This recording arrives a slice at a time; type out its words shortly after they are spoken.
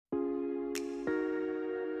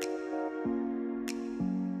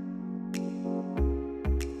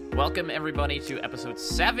Welcome, everybody, to episode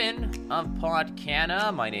 7 of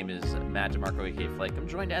Podcana. My name is Matt DeMarco, aka Flake. I'm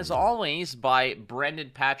joined, as always, by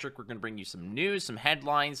Brendan Patrick. We're going to bring you some news, some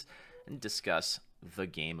headlines, and discuss the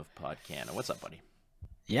game of Podcana. What's up, buddy?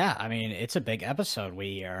 Yeah, I mean, it's a big episode.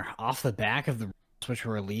 We are off the back of the rules which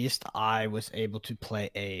were released. I was able to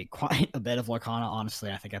play quite a bit of Lorcana.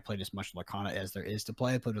 Honestly, I think I played as much Lorcana as there is to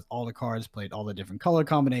play. I played with all the cards, played all the different color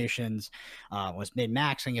combinations, was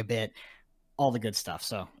min-maxing a bit, all the good stuff.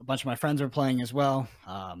 So a bunch of my friends were playing as well.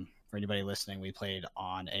 For anybody listening, we played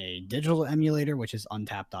on a digital emulator, which is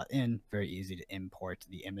untap.in. Very easy to import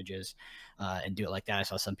the images and do it like that. I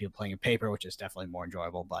saw some people playing in paper, which is definitely more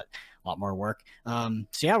enjoyable, but a lot more work. So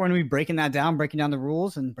yeah, we're going to be breaking down the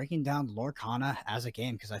rules and breaking down Lorcana as a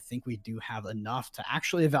game, because I think we do have enough to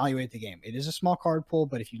actually evaluate the game. It is a small card pool,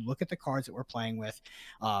 but if you look at the cards that we're playing with,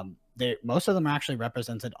 most of them are actually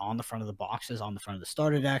represented on the front of the boxes, on the front of the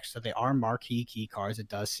starter deck, so they are marquee key cards, it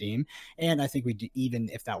does seem. And I think we do, even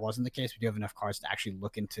if that wasn't the case, we do have enough cards to actually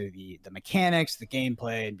look into the mechanics, the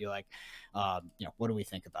gameplay, and be like, what do we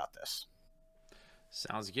think about this?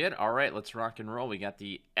 Sounds good. All right, let's rock and roll. We got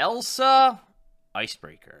the Elsa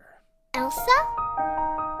Icebreaker. Elsa?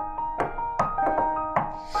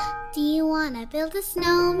 Do you want to build a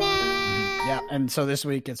snowman? Yeah, and so this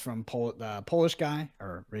week it's from the Polish guy,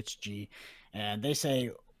 or Rich G, and they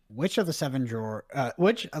say, which of the seven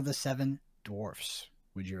dwarfs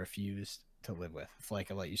would you refuse to live with? Flake,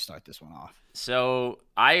 I'll let you start this one off. So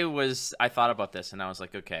I thought about this, and I was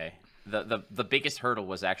like, okay, the biggest hurdle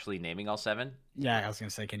was actually naming all 7. Yeah, I was gonna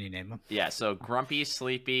say, can you name them? Yeah, so Grumpy,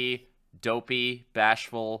 Sleepy, Dopey,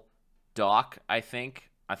 Bashful, Doc. I think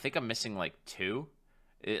I'm missing like 2.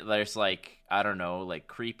 There's like, I don't know, like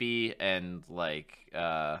Creepy and like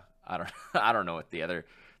I don't know what the other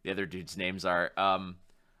dudes' names are.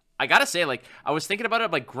 I gotta say, like, I was thinking about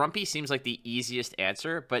it, like Grumpy seems like the easiest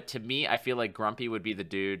answer, but to me, I feel like Grumpy would be the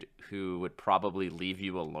dude who would probably leave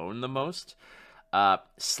you alone the most.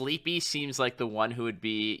 Sleepy seems like the one who would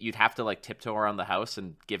be, you'd have to like tiptoe around the house,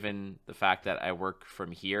 and given the fact that I work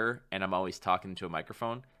from here and I'm always talking to a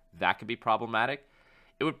microphone, that could be problematic.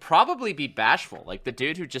 It would probably be Bashful, like the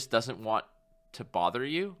dude who just doesn't want to bother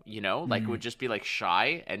you, like would just be like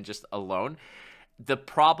shy and just alone. The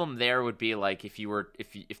problem there would be like if you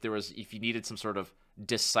needed some sort of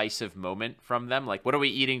decisive moment from them, like, what are we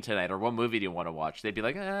eating tonight, or what movie do you want to watch? They'd be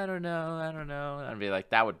like, I don't know. I'd be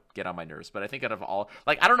like, that would get on my nerves. But I think out of all,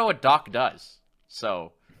 like, I don't know what Doc does,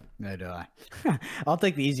 so No, do I. I'll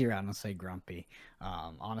take the easy round and say Grumpy.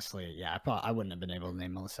 Honestly, yeah, I wouldn't have been able to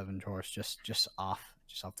name all the 7 dwarfs just off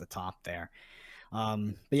the top there.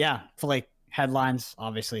 But yeah, for like headlines,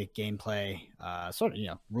 obviously gameplay,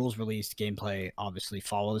 rules released, gameplay obviously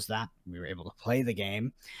follows that. We were able to play the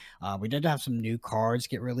game. We did have some new cards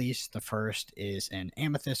get released. The first is an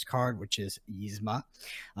Amethyst card, which is Yzma,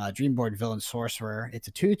 Dreamboard Villain Sorcerer. It's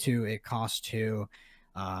a 2/2. It costs 2.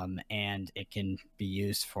 And it can be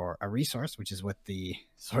used for a resource, which is what the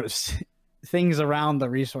sort of things around the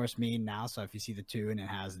resource mean now. So if you see the 2 and it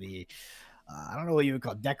has the I don't know what you would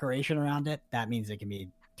call decoration around it, that means it can be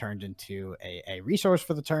turned into a resource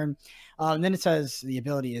for the turn. And then it says the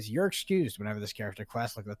ability is, you're excused whenever this character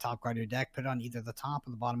quests. Look at the top card of your deck, put it on either the top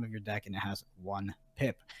or the bottom of your deck, and it has 1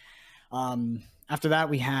 pip. After that,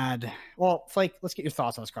 we had, Flake, let's get your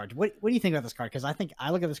thoughts on this card. What do you think about this card? Because I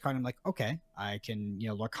look at this card and I'm like, okay, I can,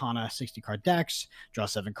 Lorcana 60 card decks, draw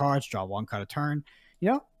 7 cards, draw 1 card a turn.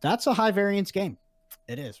 That's a high variance game.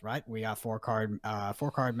 It is, right? We got 4 card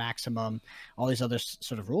maximum, all these other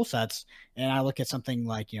sort of rule sets. And I look at something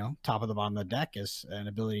like, top of the bottom of the deck is an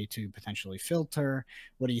ability to potentially filter.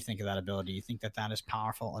 What do you think of that ability? Do you think that is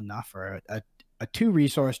powerful enough for a 2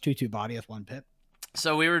 resource, 2/2 body with 1 pip?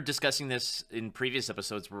 So we were discussing this in previous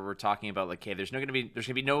episodes where we're talking about like, hey, there's gonna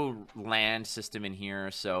be no land system in here,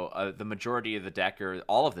 so the majority of the deck, or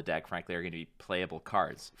all of the deck, frankly, are going to be playable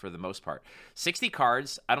cards for the most part. 60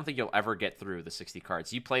 cards, I don't think you'll ever get through the 60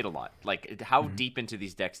 cards. You played a lot. Like, how deep into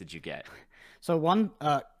these decks did you get? So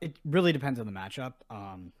it really depends on the matchup.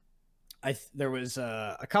 There was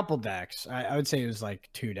a couple decks. I would say it was like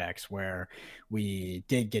 2 decks where we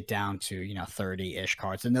did get down to 30-ish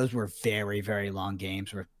cards, and those were very, very long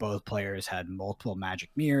games where both players had multiple magic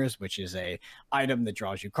mirrors, which is a item that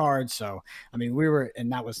draws you cards. So I mean,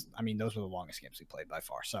 those were the longest games we played by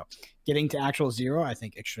far. So getting to actual 0, I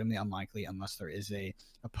think extremely unlikely unless there is a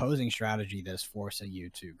opposing strategy that is forcing you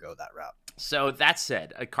to go that route. So that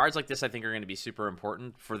said, cards like this I think are going to be super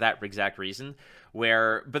important for that exact reason.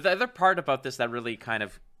 But the other part about this that really kind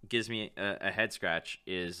of gives me a head scratch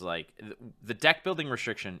is like the deck building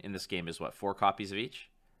restriction in this game is what, 4 copies of each?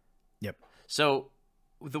 Yep. So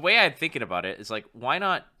the way I'm thinking about it is like, why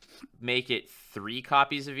not make it 3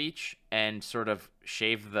 copies of each and sort of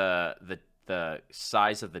shave the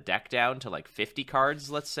size of the deck down to like 50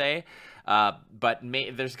 cards, let's say. But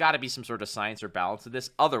there's got to be some sort of science or balance to this.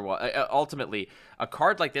 Otherwise, ultimately, a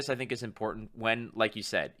card like this I think is important when, like you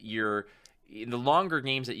said, in the longer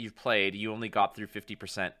games that you've played, you only got through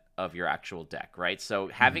 50% of your actual deck, right? So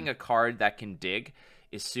having a card that can dig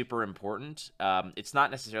is super important. It's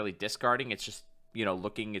not necessarily discarding. It's just,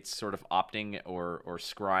 looking, it's sort of opting or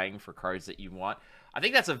scrying for cards that you want. I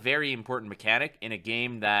think that's a very important mechanic in a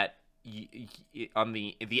game that on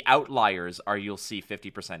the outliers are you'll see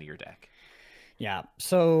 50% of your deck. Yeah.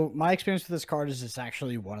 So my experience with this card is it's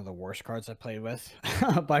actually one of the worst cards I played with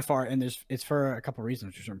by far. And it's for a couple of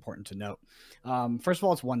reasons, which are important to note. First of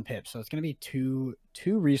all, it's 1 pip. So it's going to be two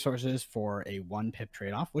resources for a 1 pip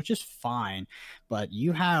trade-off, which is fine. But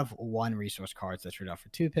you have 1 resource cards that trade off for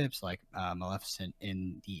 2 pips, like Maleficent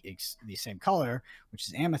in the same color, which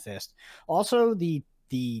is Amethyst. Also, the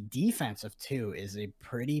defense of 2 is a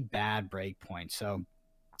pretty bad break point. So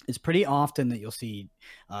it's pretty often that you'll see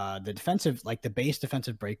the defensive, like the base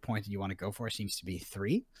defensive break point that you want to go for seems to be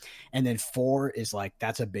 3. And then 4 is like,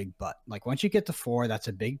 that's a big butt. Like once you get to 4, that's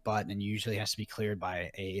a big butt and usually has to be cleared by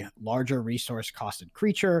a larger resource costed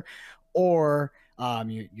creature, or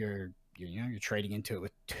you're trading into it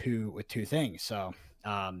with two things. So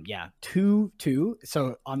 2/2.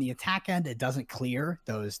 So on the attack end, it doesn't clear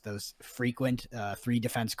those frequent 3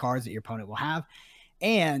 defense cards that your opponent will have.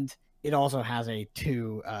 And it also has a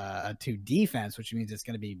 2 defense, which means it's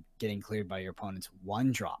going to be getting cleared by your opponent's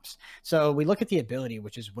 1 drops. So we look at the ability,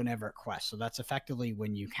 which is whenever it quests. So that's effectively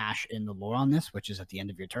when you cash in the lore on this, which is at the end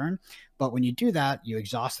of your turn. But when you do that, you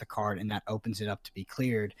exhaust the card, and that opens it up to be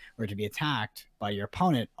cleared or to be attacked by your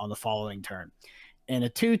opponent on the following turn. And a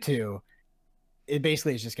 2/2, it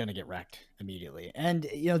basically is just going to get wrecked immediately. And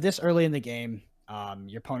this early in the game,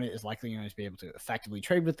 your opponent is likely going to be able to effectively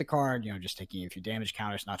trade with the card, just taking a few damage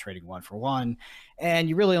counters, not trading 1 for 1. And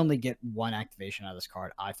you really only get 1 activation out of this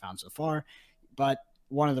card, I found so far. But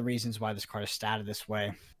one of the reasons why this card is statted this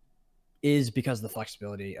way is because of the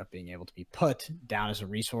flexibility of being able to be put down as a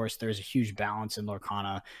resource. There's a huge balance in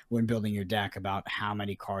Lorcana when building your deck about how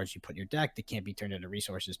many cards you put in your deck that can't be turned into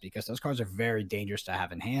resources, because those cards are very dangerous to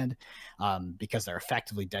have in hand, because they're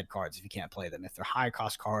effectively dead cards if you can't play them. If they're high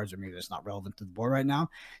cost cards or maybe it's not relevant to the board right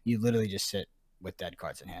now, you literally just sit with dead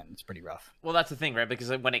cards in hand. It's pretty rough. Well, that's the thing, right?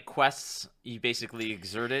 Because when it quests, you basically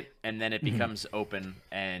exert it and then it becomes open.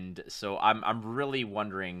 And so I'm really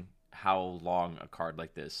wondering how long a card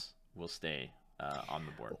like this will stay on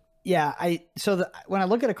the board. Yeah, when I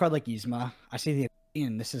look at a card like Yzma, I see the ability,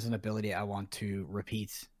 and this is an ability I want to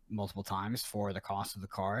repeat multiple times for the cost of the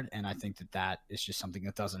card, and I think that is just something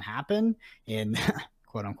that doesn't happen in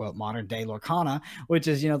quote unquote modern day Lorcana, which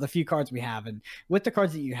is the few cards we have. And with the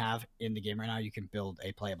cards that you have in the game right now, you can build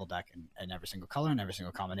a playable deck in every single color and every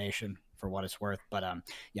single combination for what it's worth. But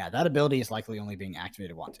that ability is likely only being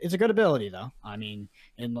activated once. It's a good ability though. I mean,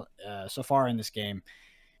 so far in this game,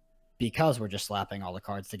 because we're just slapping all the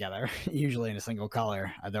cards together, usually in a single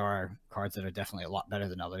color, there are cards that are definitely a lot better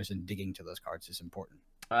than others, and digging to those cards is important.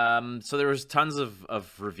 So there was tons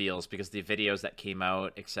of reveals because the videos that came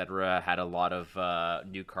out, etc., had a lot of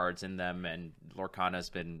new cards in them, and Lorcana's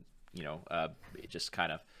been, just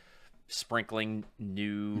kind of sprinkling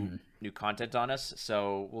new content on us.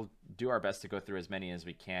 So we'll do our best to go through as many as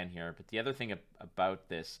we can here. But the other thing about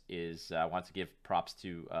this is I want to give props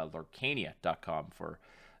to Lorcania.com for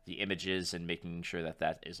the images and making sure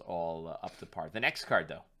that is all up to par. The next card,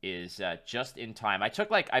 though, is Just in Time. I took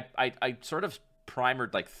I sort of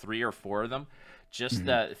primered 3 or 4 of them, just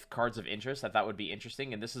cards of interest I thought would be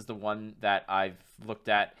interesting. And this is the one that I've looked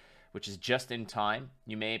at, which is Just in Time.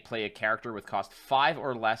 You may play a character with cost 5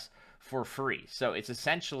 or less for free. So it's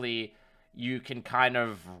essentially you can kind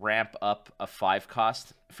of ramp up a 5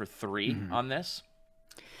 cost for 3 on this.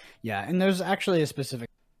 Yeah, and there's actually a specific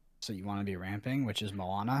so you want to be ramping, which is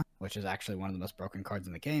Moana, which is actually one of the most broken cards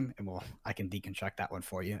in the game. And I can deconstruct that one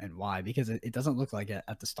for you and why, because it doesn't look like it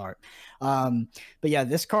at the start. But yeah,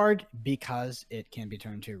 this card, because it can be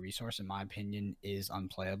turned to a resource, in my opinion, is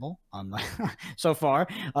unplayable so far,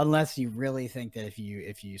 unless you really think that if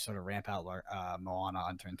you sort of ramp out Moana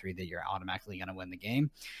on turn 3, that you're automatically going to win the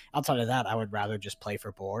game. Outside of that, I would rather just play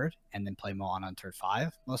for board and then play Moana on turn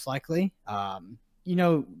 5, most likely.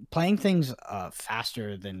 Playing things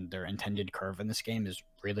faster than their intended curve in this game is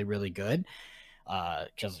really, really good.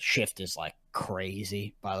 Because shift is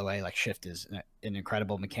crazy, by the way. Shift is an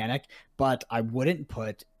incredible mechanic, but I wouldn't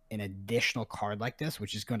put an additional card like this,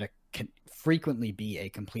 which is going to can frequently be a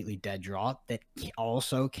completely dead draw that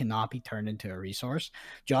also cannot be turned into a resource.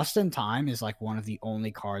 Just in Time is like one of the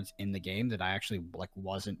only cards in the game that I actually like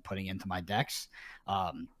wasn't putting into my decks.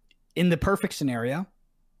 In the perfect scenario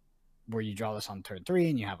where you draw this on turn 3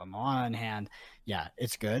 and you have a Moana in hand, yeah,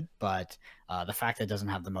 it's good. But the fact that it doesn't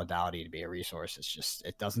have the modality to be a resource, it's just,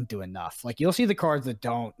 it doesn't do enough. Like, you'll see the cards that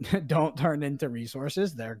don't turn into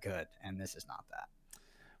resources, they're good, and this is not that.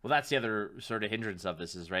 Well, that's the other sort of hindrance of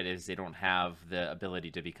this is they don't have the ability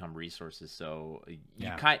to become resources. So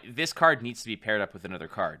this card needs to be paired up with another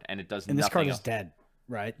card, and it does nothing. And this card else. is dead,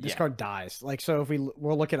 right? This card dies. Like, so if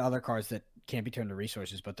we'll look at other cards that can't be turned to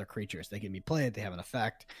resources, but they're creatures. They can be played, they have an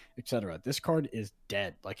effect, etc. This card is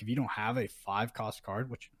dead. Like, if you don't have a 5-cost card,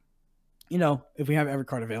 which, you know, if we have every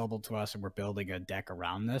card available to us and we're building a deck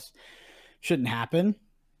around this, shouldn't happen.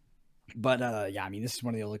 But yeah, I mean, this is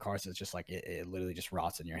one of the only cards that's just like it literally just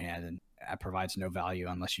rots in your hand and provides no value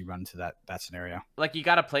unless you run into that scenario. Like, you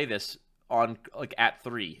got to play this on like at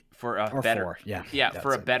 3 for a or better 4. yeah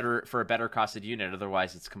for a better costed unit.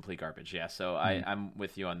 Otherwise, it's complete garbage. Yeah, so I'm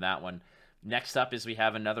with you on that one. Next up is we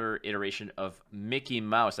have another iteration of Mickey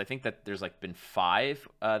Mouse. I think that there's like been 5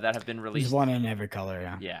 that have been released. He's one in every color,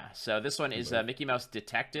 yeah. Yeah. So this one is Mickey Mouse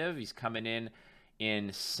Detective. He's coming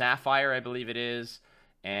in Sapphire, I believe it is.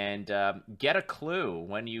 And get a clue.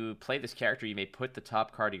 When you play this character, you may put the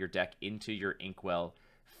top card of your deck into your Inkwell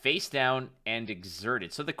face down and exert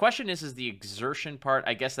it. So the question is the exertion part,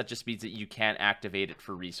 I guess that just means that you can't activate it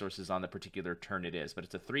for resources on the particular turn it is. But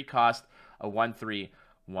it's a 3-cost, a 1/3,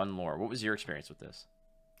 1 lore. What was your experience with this?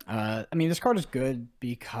 I mean, this card is good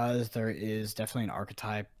because there is definitely an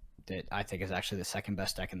archetype that I think is actually the second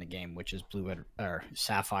best deck in the game, which is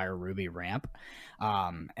Sapphire Ruby Ramp.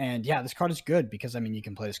 And yeah, this card is good because, I mean, you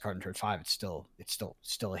can play this card in turn 5. It's still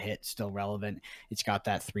a hit, still relevant. It's got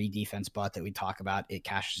that 3 defense butt that we talk about. It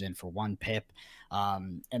cashes in for 1 pip.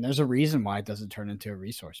 And there's a reason why it doesn't turn into a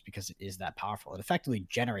resource, because it is that powerful. It effectively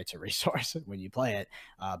generates a resource when you play it.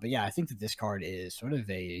 But yeah, I think that this card is sort of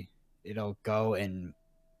it'll go in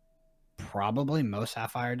probably most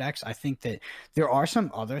Sapphire decks. I think that there are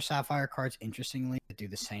some other Sapphire cards, interestingly, that do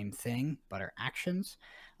the same thing but are actions.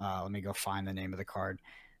 Let me go find the name of the card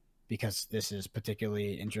because this is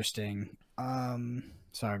particularly interesting. Sorry,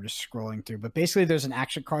 I'm just scrolling through. But basically, there's an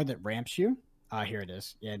action card that ramps you. Here it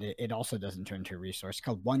is. Yeah, it also doesn't turn into a resource. It's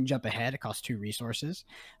called One Jump Ahead. It costs 2 resources.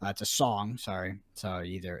 It's a song. Sorry. So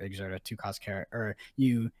you either exert a 2-cost character, or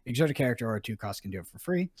you exert a character, or a 2-cost can do it for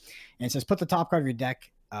free. And it says put the top card of your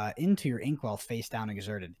deck into your Inkwell face down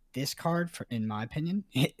exerted. This card, in my opinion,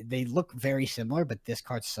 they look very similar, but this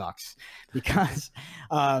card sucks because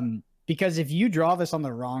if you draw this on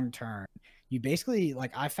the wrong turn, you basically,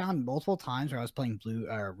 like, I found multiple times where I was playing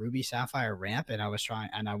Ruby Sapphire Ramp, and I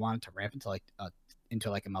wanted to ramp into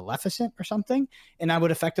like a Maleficent or something, and I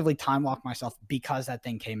would effectively time walk myself because that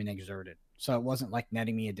thing came in exerted. So it wasn't like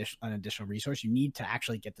netting me an additional resource. You need to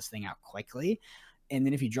actually get this thing out quickly. And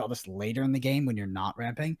then if you draw this later in the game when you're not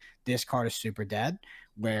ramping, this card is super dead,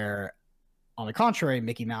 where on the contrary,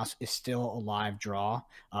 Mickey Mouse is still a live draw.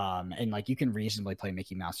 And like, you can reasonably play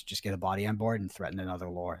Mickey Mouse, just get a body on board and threaten another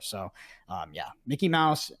lore. So yeah, Mickey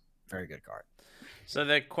Mouse, very good card. So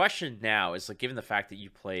the question now is, like, given the fact that you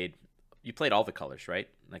played all the colors, right?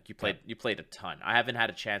 Like, you played a ton. I haven't had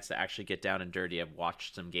a chance to actually get down and dirty. I've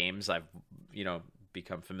watched some games. I've,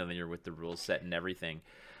 become familiar with the rule set and everything.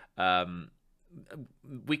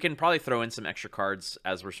 We can probably throw in some extra cards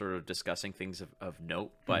as we're sort of discussing things of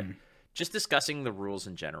note, but just discussing the rules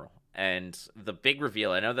in general. And the big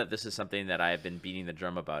reveal, I know that this is something that I have been beating the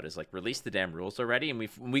drum about, is like, release the damn rules already, and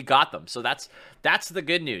we got them. So that's the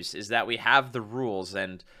good news, is that we have the rules.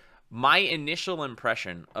 And my initial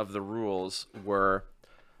impression of the rules were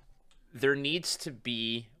there needs to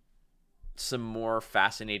be some more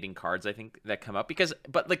fascinating cards, I think, that come up,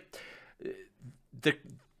 but like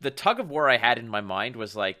the tug of war I had in my mind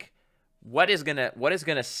was like, what is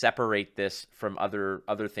gonna separate this from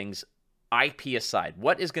other things, IP aside?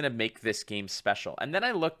 What is gonna make this game special? And then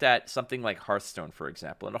I looked at something like Hearthstone, for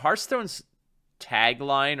example, and Hearthstone's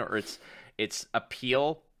tagline, or its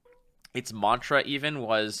appeal, its mantra even,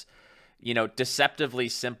 was, deceptively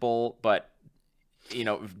simple, but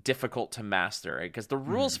difficult to master, right? Because the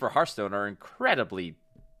rules for Hearthstone are incredibly,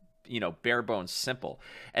 bare bones simple.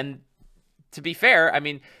 And to be fair, I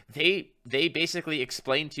mean, they basically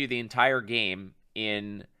explain to you the entire game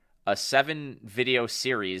in a 7-video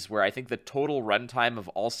series, where I think the total runtime of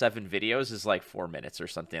all 7 videos is like 4 minutes or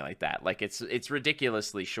something like that. Like, it's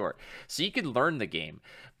ridiculously short. So you can learn the game,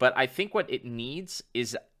 but I think what it needs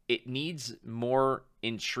is more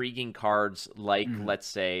intriguing cards, like let's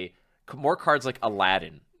say more cards like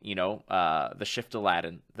Aladdin, the Shift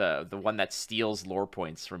Aladdin, the one that steals lore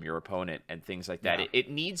points from your opponent and things like that. Yeah. It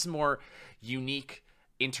needs more unique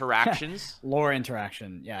interactions. Lore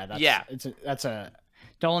interaction. Yeah. That's a.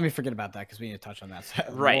 Don't let me forget about that because we need to touch on that.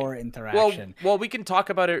 Right. Lore interaction. Well, we can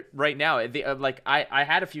talk about it right now. I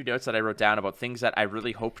had a few notes that I wrote down about things that I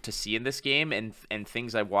really hope to see in this game and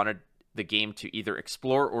things I wanted the game to either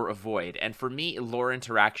explore or avoid. And for me, lore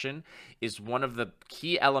interaction is one of the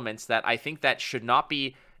key elements that I think that should not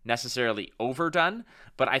be necessarily overdone,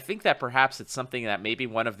 but I think that perhaps it's something that maybe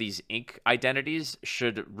one of these Inc. identities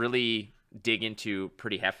should really dig into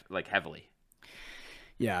pretty heavily.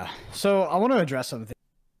 Yeah. So I want to address something.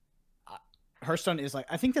 Hearthstone is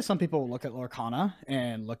I think that some people look at Lorcana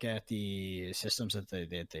and look at the systems that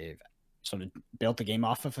they've sort of built the game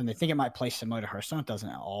off of, and they think it might play similar to Hearthstone. It doesn't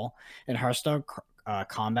at all. In Hearthstone,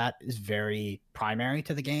 combat is very primary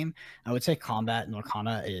to the game. I would say combat in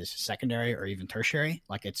Lorcana is secondary or even tertiary.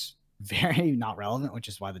 It's very not relevant, which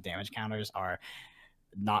is why the damage counters are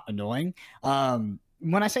not annoying.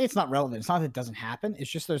 When I say it's not relevant, it's not that it doesn't happen.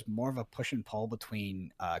 It's just there's more of a push and pull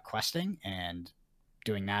between questing and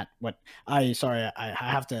doing that. I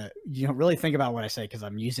have to really think about what I say because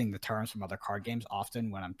I'm using the terms from other card games often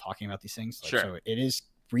when I'm talking about these things. Sure. So it is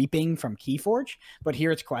reaping from Keyforge, but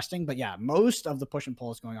here it's questing. But yeah, most of the push and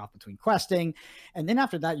pull is going off between questing, and then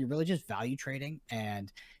after that you're really just value trading.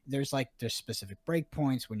 And there's specific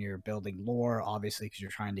breakpoints when you're building lore, obviously, because you're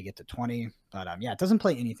trying to get to 20. But it doesn't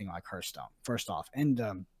play anything like Hearthstone, first off.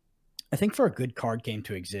 And I think for a good card game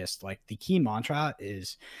to exist, the key mantra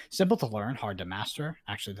is simple to learn, hard to master.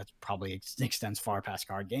 Actually, that's probably extends far past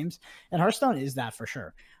card games. And Hearthstone is that for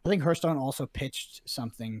sure. I think Hearthstone also pitched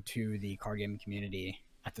something to the card gaming community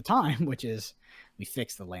at the time, which is we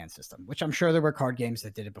fixed the land system, which I'm sure there were card games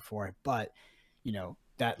that did it before, but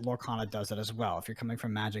that Lorcana does it as well. If you're coming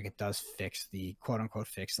from Magic, it does fix the quote unquote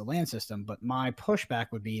fix the land system. But my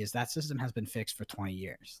pushback would be is that system has been fixed for 20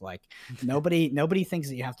 years. Nobody thinks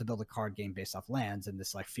that you have to build a card game based off lands and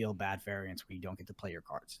this feel bad variance where you don't get to play your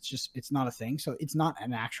cards. It's not a thing. So it's not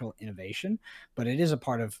an actual innovation, but it is a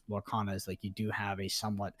part of Lorcana is you do have a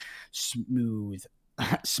somewhat smoothing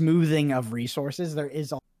of resources. There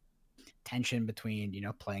is tension between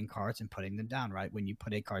playing cards and putting them down, right? When you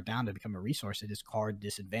put a card down to become a resource, it is card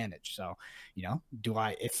disadvantage. So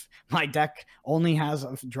if my deck only has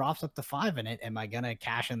drops up to 5 in it, am I gonna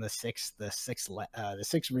cash in the six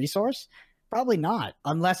resource? Probably not,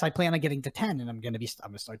 unless I plan on getting to 10 and I'm gonna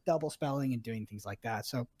start double spelling and doing things like that.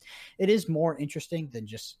 So it is more interesting than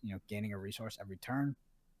just gaining a resource every turn.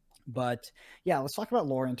 But yeah, let's talk about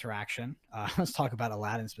lore interaction. Let's talk about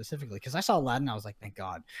Aladdin specifically, because I saw Aladdin, I was like, thank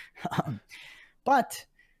God. But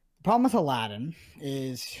the problem with Aladdin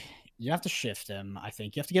is you have to shift him. I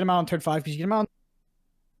think you have to get him out on turn 5 because you get him out.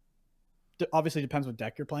 Obviously, depends what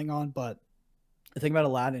deck you're playing on, but the thing about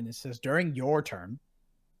Aladdin is it says during your turn,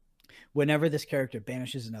 whenever this character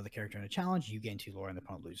banishes another character in a challenge, you gain 2 lore and the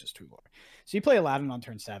opponent loses 2 lore. So you play Aladdin on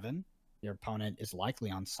turn 7. Your opponent is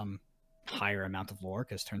likely on some higher amount of lore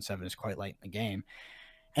because turn 7 is quite late in the game,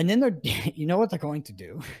 and then what they're going to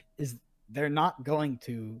do is they're not going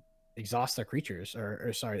to exhaust their creatures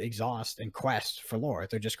exhaust and quest for lore.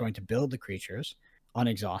 They're just going to build the creatures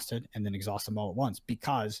unexhausted and then exhaust them all at once,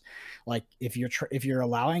 because if you're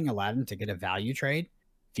allowing Aladdin to get a value trade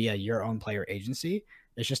via your own player agency,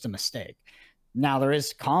 it's just a mistake. Now, there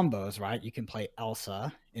is combos, right? You can play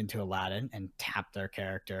Elsa into Aladdin and tap their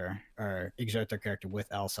character or exert their character with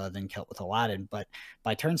Elsa, then kill it with Aladdin. But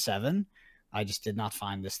by turn 7, I just did not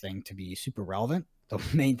find this thing to be super relevant. The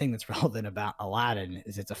main thing that's relevant about Aladdin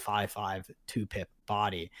is it's a 5/5 2-pip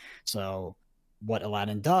body. So what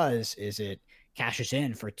Aladdin does is it cashes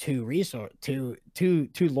in for 2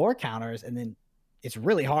 lore counters, and then it's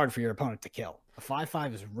really hard for your opponent to kill. A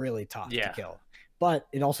 5/5 is really tough to kill. But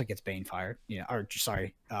it also gets Bane fired,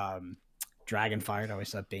 Dragon fired. I always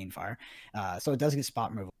said Bane fire. So it does get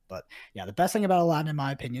spot removal. But yeah, the best thing about Aladdin, in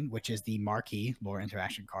my opinion, which is the marquee lore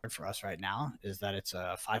interaction card for us right now, is that it's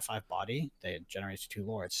a 5/5 body that generates 2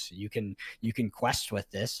 lore. You can quest with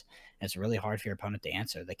this, and it's really hard for your opponent to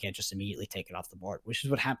answer. They can't just immediately take it off the board, which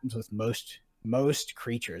is what happens with most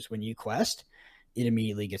creatures. When you quest, it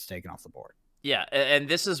immediately gets taken off the board. Yeah, and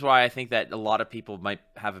this is why I think that a lot of people might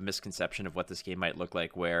have a misconception of what this game might look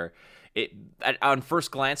like, where on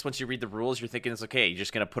first glance, once you read the rules, you're thinking it's okay. You're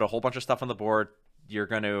just going to put a whole bunch of stuff on the board. You're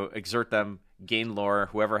going to exert them, gain lore.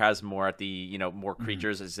 Whoever has more at the more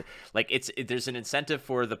creatures is there's an incentive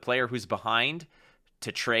for the player who's behind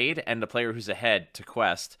to trade and the player who's ahead to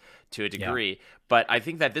quest to a degree. Yeah. But I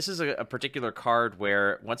think that this is a particular card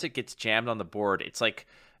where once it gets jammed on the board, it's like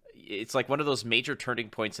it's like one of those major turning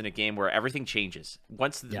points in a game where everything changes.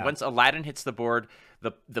 Once Yeah. once Aladdin hits the board,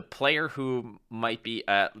 the player who might be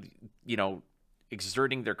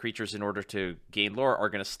exerting their creatures in order to gain lore are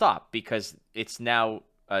going to stop because it's now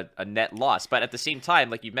a net loss. But at the same time,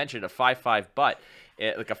 like you mentioned, a 5/5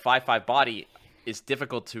 like a 5/5 body is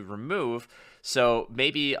difficult to remove. So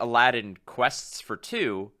maybe Aladdin quests for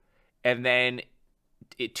 2, and then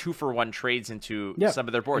it 2-for-1 trades into some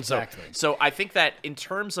of their boards. Exactly. So I think that in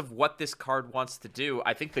terms of what this card wants to do,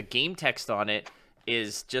 I think the game text on it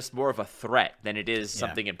is just more of a threat than it is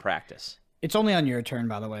something in practice. It's only on your turn,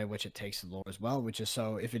 by the way, which it takes the lore as well, which is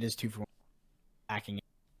so if it is 2-for-1 hacking it,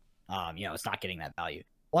 it's not getting that value.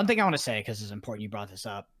 One thing I want to say, because it's important you brought this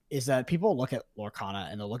up, is that people look at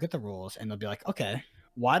Lorcana and they'll look at the rules and they'll be like, okay,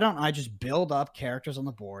 why don't I just build up characters on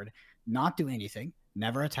the board, not do anything,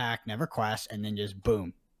 never attack, never quest, and then just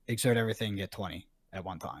boom, exert everything, get 20 at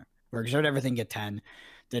one time. Or exert everything, get 10,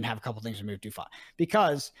 then have a couple things removed, do 5.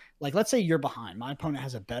 Because, like, let's say you're behind. My opponent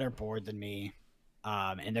has a better board than me,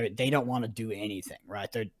 and they don't want to do anything, right?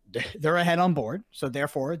 They're ahead on board, so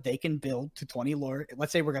therefore they can build to 20 lore.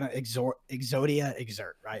 Let's say we're going to exert,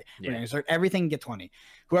 right? We're going to exert everything, get 20.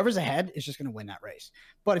 Whoever's ahead is just going to win that race.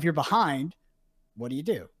 But if you're behind, what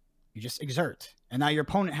do? You just exert, and now your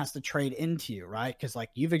opponent has to trade into you, right? Because like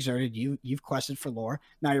you've exerted, you've quested for lore.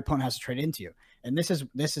 Now your opponent has to trade into you, and this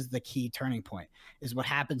is the key turning point. Is what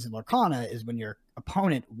happens in Lorcana is when your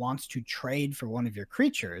opponent wants to trade for one of your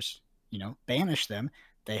creatures, banish them.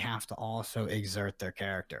 They have to also exert their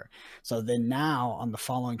character. So then now on the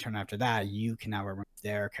following turn after that, you can now remove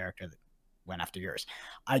their character that went after yours.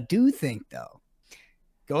 I do think though,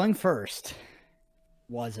 going first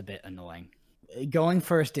was a bit annoying. Going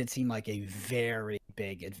first did seem like a very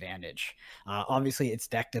big advantage. Obviously, it's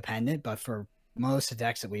deck dependent, but for most of the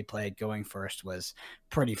decks that we played, going first was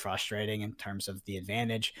pretty frustrating in terms of the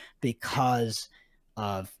advantage because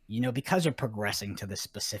you're progressing to the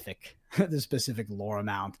specific lore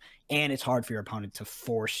amount, and it's hard for your opponent to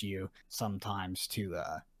force you sometimes to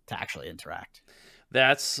actually interact.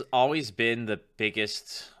 That's always been the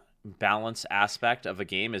biggest balance aspect of a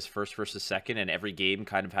game is first versus second, and every game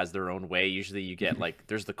kind of has their own way. Usually you get like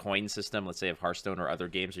there's the coin system, let's say of Hearthstone or other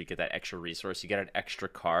games where you get that extra resource, you get an extra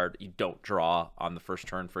card you don't draw on the first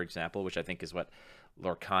turn, for example, which I think is what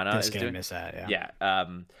Lorcana is doing. Is that,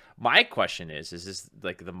 my question is this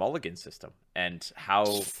like the mulligan system and how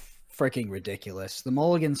freaking ridiculous the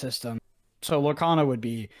mulligan system. So Lorcana would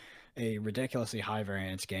be a ridiculously high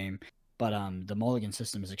variance game, but the mulligan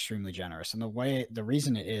system is extremely generous. And the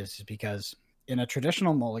reason it is because in a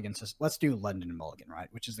traditional mulligan system, let's do London Mulligan, right?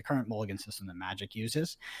 Which is the current mulligan system that Magic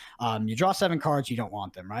uses. You draw 7 cards, you don't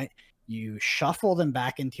want them, right? You shuffle them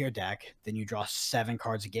back into your deck, then you draw 7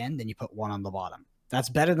 cards again, then you put 1 on the bottom. That's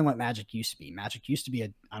better than what Magic used to be. Magic used to be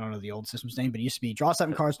I don't know the old system's name, but it used to be draw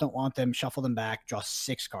 7 cards, don't want them, shuffle them back, draw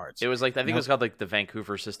 6 cards. It was like, I think it was called like the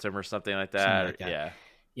Vancouver system or something like that.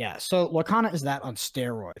 Yeah, so Lorcana is that on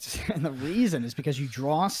steroids. And the reason is because you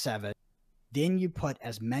draw 7, then you put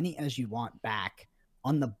as many as you want back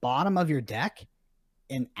on the bottom of your deck,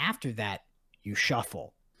 and after that, you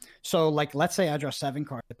shuffle. So, like, let's say I draw 7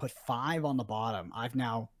 cards, I put 5 on the bottom. I've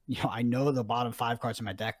now, I know the bottom 5 cards in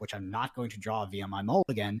my deck, which I'm not going to draw via my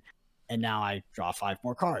mulligan, and now I draw 5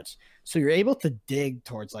 more cards. So you're able to dig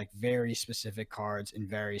towards, like, very specific cards and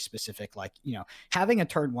very specific, like, having a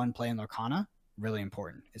turn 1 play in Lorcana, really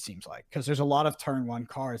important, it seems like, because there's a lot of turn 1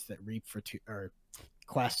 cards that reap for 2 or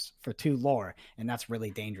quests for 2 lore, and that's really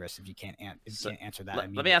dangerous if you can't answer that.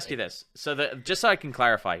 Let me ask you this, just so I can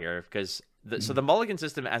clarify here, because so the mulligan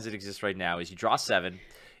system as it exists right now is you draw 7,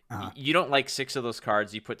 you don't like 6 of those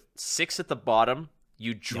cards, you put 6 at the bottom,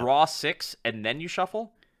 you draw 6, and then you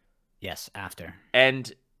shuffle. Yes, after.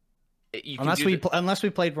 And unless we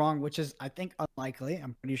played wrong, which is I think unlikely.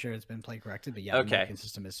 I'm pretty sure it's been play corrected, but okay. The mulligan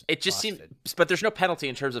system is it just busted. Seems, but there's no penalty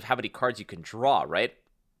in terms of how many cards you can draw, right?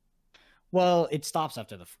 Well, it stops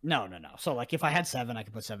after the no. So like if I had 7, I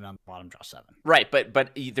could put 7 on the bottom, draw 7. Right,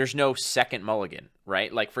 but there's no second mulligan,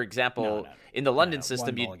 right? Like for example, in the London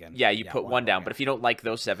system, you put 1 down. But if you don't like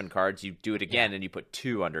those 7 cards, you do it again and you put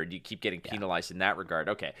 2 under, and you keep getting penalized in that regard.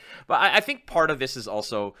 Okay, but I think part of this is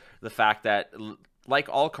also the fact that, like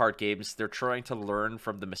all card games, they're trying to learn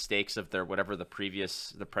from the mistakes of their whatever the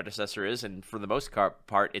predecessor is, and for the most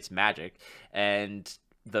part, it's Magic. And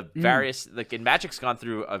the various like in Magic's gone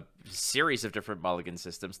through a series of different mulligan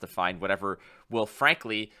systems to find whatever will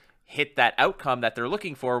frankly hit that outcome that they're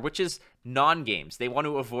looking for, which is non-games. They want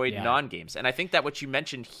to avoid non-games. And I think that what you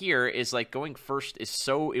mentioned here is like going first is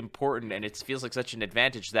so important, and it feels like such an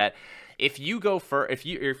advantage that if you go if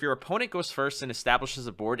your opponent goes first and establishes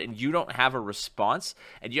a board and you don't have a response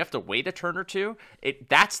and you have to wait a turn or two,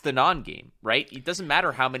 that's the non-game, right? It doesn't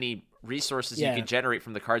matter how many resources you can generate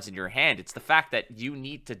from the cards in your hand. It's the fact that you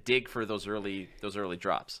need to dig for those early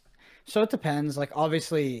drops. So it depends. Like,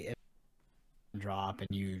 obviously, if you drop and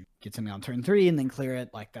you get something on turn 3 and then clear it,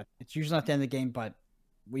 like that, it's usually not the end of the game, but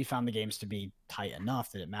we found the games to be tight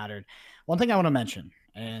enough that it mattered. One thing I want to mention,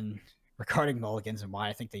 and regarding mulligans and why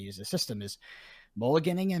I think they use the system, is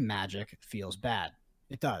mulliganing in Magic feels bad.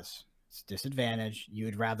 It does. It's a disadvantage. You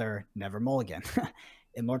would rather never mulligan.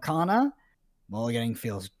 In Lorcana, mulliganing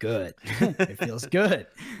feels good. It feels good.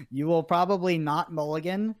 You will probably not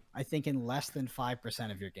mulligan, I think, in less than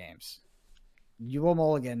 5% of your games. You will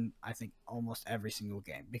mulligan, I think, almost every single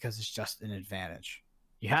game because it's just an advantage.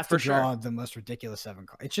 You have to draw the most ridiculous 7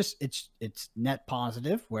 cards. It's net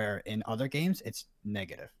positive, where in other games it's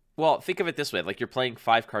negative. Well, think of it this way: like, you're playing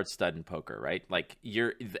 5-card stud in poker, right? Like,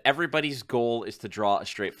 everybody's goal is to draw a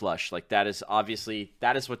straight flush. Like, that is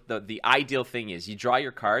what the ideal thing is. You draw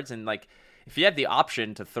your cards, and like, if you had the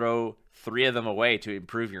option to throw 3 of them away to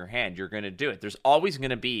improve your hand, you're going to do it. There's always going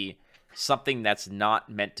to be something that's not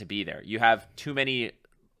meant to be there. You have too many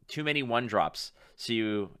 1-drops, so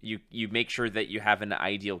you make sure that you have an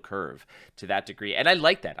ideal curve to that degree. And I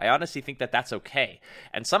like that. I honestly think that that's okay.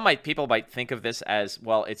 And people might think of this as,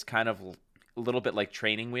 well, it's kind of a little bit like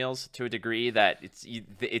training wheels to a degree, that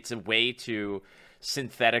it's a way to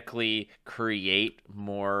synthetically create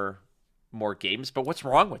more games. But what's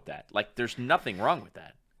wrong with that? Like, there's nothing wrong with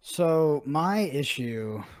that. So my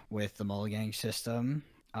issue with the mulliganing system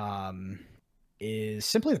is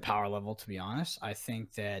simply the power level, to be honest. I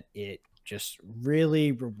think that it just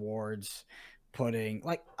really rewards putting,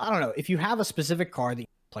 like, I don't know, if you have a specific card that you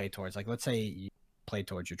play towards, like, let's say you play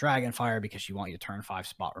towards your Dragonfire because you want your turn 5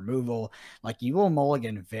 spot removal, like, you will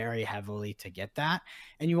mulligan very heavily to get that.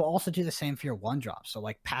 And you will also do the same for your 1-drop. So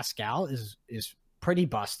like, Pascal is pretty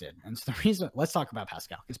busted. And it's the reason, let's talk about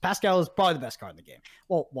Pascal, because Pascal is probably the best card in the game.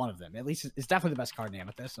 Well, one of them, at least. It's definitely the best card in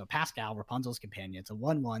Amethyst. So Pascal, Rapunzel's Companion, it's a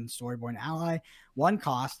 1/1 Storyborn ally, 1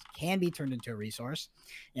 cost, can be turned into a resource,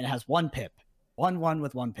 and it has 1 pip. 1/1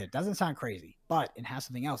 with 1 pip. Doesn't sound crazy, but it has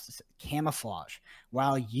something else. It's camouflage.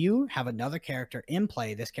 While you have another character in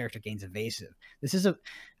play, this character gains evasive. This is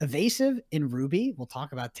evasive in Ruby. We'll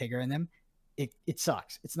talk about Tigger and them. It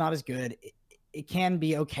sucks. It's not as good. It can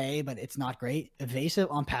be okay, but it's not great. Evasive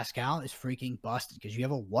on Pascal is freaking busted because you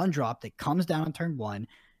have a 1-drop that comes down on turn 1,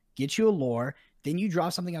 gets you a lore, then you draw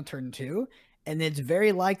something on turn 2, and it's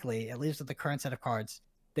very likely, at least with the current set of cards,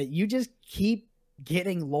 that you just keep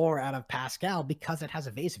getting lore out of Pascal because it has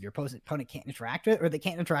evasive. Your opponent can't interact with it, or they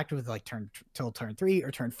can't interact with, like, till turn 3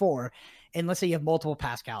 or turn 4. And let's say you have multiple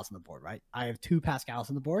Pascals on the board, right? I have 2 Pascals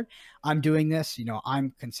on the board. I'm doing this,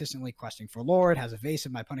 I'm consistently questing for lore. It has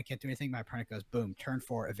evasive. My opponent can't do anything. My opponent goes, boom, turn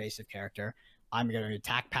 4, evasive character. I'm going to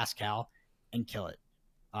attack Pascal and kill it.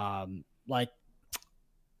 Like,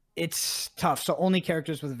 it's tough. So only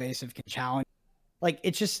characters with evasive can challenge. Like,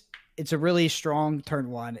 it's a really strong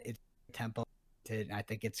turn 1. It's tempo. I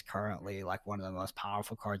think it's currently like one of the most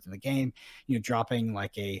powerful cards in the game. Dropping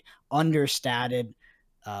like a understated,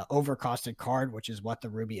 overcosted card, which is what the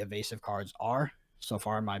Ruby evasive cards are so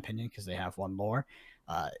far, in my opinion, because they have 1 lore.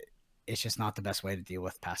 It's just not the best way to deal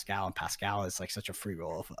with Pascal, and Pascal is like such a free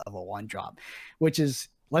roll of a 1-drop, which is.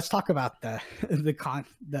 Let's talk about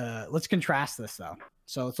let's contrast this though.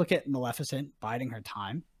 So let's look at Maleficent biding her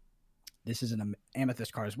time. This is an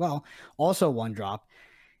Amethyst card as well, also 1-drop.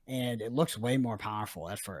 And it looks way more powerful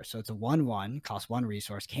at first. So it's a 1/1, costs 1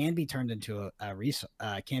 resource, can be turned into a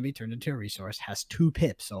resource, has 2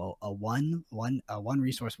 pips. So a 1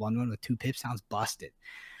 resource 1/1 with 2 pips sounds busted.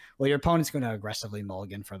 Well, your opponent's going to aggressively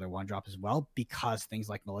mulligan for their 1-drop as well, because things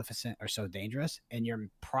like Maleficent are so dangerous, and you're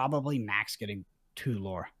probably max getting 2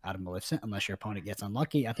 lore out of Maleficent unless your opponent gets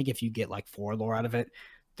unlucky. I think if you get like 4 lore out of it,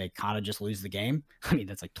 they kind of just lose the game. I mean,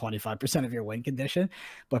 that's like 25% of your win condition.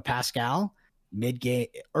 But Pascal, mid-game,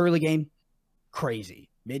 early game, crazy.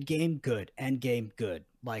 Mid-game, good. End game, good.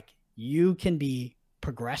 Like, you can be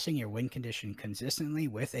progressing your win condition consistently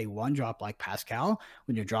with a 1-drop like Pascal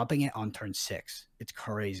when you're dropping it on turn 6. It's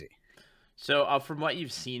crazy. So from what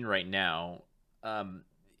you've seen right now,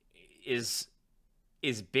 is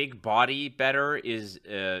big body better? Is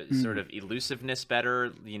sort of elusiveness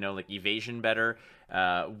better? Like evasion better?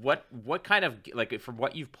 What kind of, like, from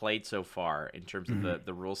what you've played so far in terms of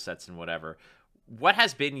the rule sets and whatever, what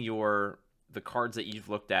has been your the cards that you've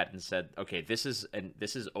looked at and said, okay, this is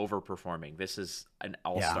overperforming. This is an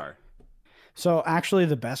all-star. So actually,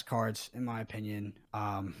 the best cards, in my opinion,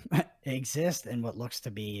 exist in what looks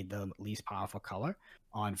to be the least powerful color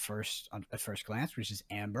at first glance, which is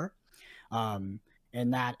amber.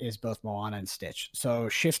 And that is both Moana and Stitch. So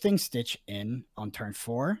shifting Stitch in on turn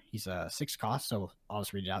 4, he's a 6 cost. So I'll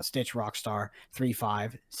just read it out. Stitch, Rockstar,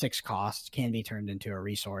 3/5, 6 costs, can be turned into a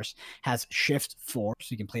resource. Has shift 4, so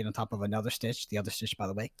you can play it on top of another Stitch. The other Stitch, by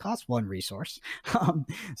the way, costs 1 resource. So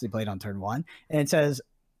you play it on turn 1. And it says,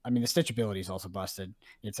 I mean, the Stitch ability is also busted.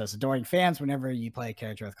 It says, adoring fans, whenever you play a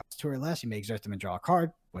character with cost 2 or less, you may exert them and draw a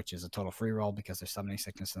card, which is a total free roll because there's summoning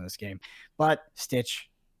sickness in this game. But Stitch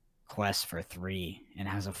quest for 3 and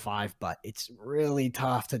has a 5, but it's really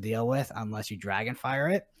tough to deal with unless you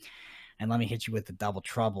Dragonfire it. And let me hit you with the double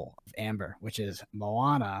trouble of Amber, which is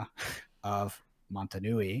Moana of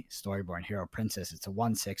Montanui, Storyborn Hero Princess. It's a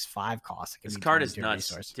 1/6/5 cost. This card is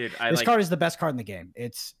nuts, dude. This card is the best card in the game.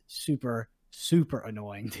 It's super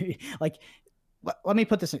annoying. Like, let me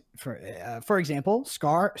put this in, for example,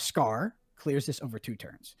 Scar clears this over 2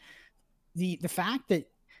 turns. The fact that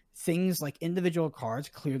things like individual cards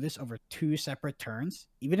clear this over 2 separate turns,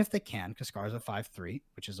 even if they can, because Scar is a 5/3,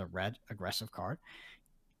 which is a red aggressive card.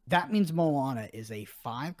 That means Moana is a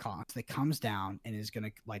 5 cost that comes down and is going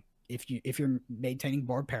to, like, if you're maintaining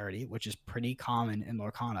board parity, which is pretty common in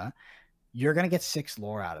Lorcana, you're going to get 6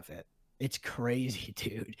 lore out of it. It's crazy,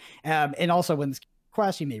 dude. And also when this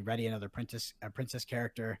quest, you may ready a princess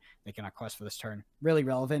character. They cannot quest for this turn. Really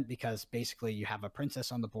relevant because basically you have a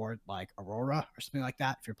princess on the board like Aurora or something like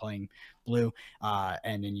that if you're playing blue,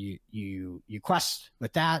 and then you quest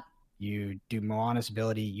with that. You do Moana's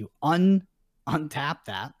ability. You untap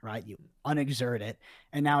that, right? You unexert it,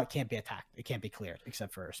 and now it can't be attacked. It can't be cleared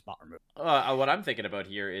except for spot removal. What I'm thinking about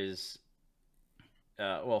here is,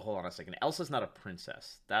 well, hold on a second. Elsa's not a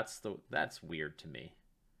princess. That's weird to me.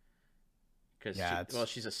 Because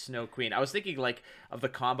she's a snow queen. I was thinking like of the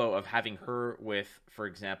combo of having her with, for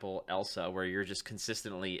example, Elsa, where you're just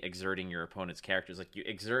consistently exerting your opponent's characters. Like you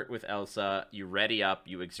exert with Elsa, you ready up,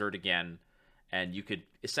 you exert again, and you could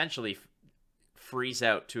essentially freeze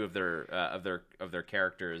out 2 of their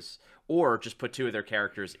characters, or just put 2 of their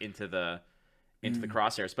characters into the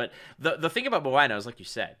crosshairs. But the thing about Moana is, like you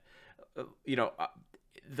said,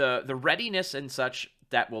 the readiness and such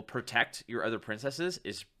that will protect your other princesses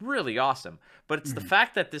is really awesome. But it's the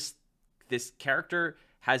fact that this character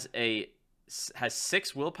has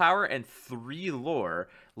 6 willpower and 3 lore,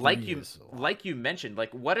 like you mentioned.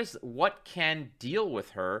 Like what can deal with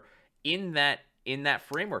her in that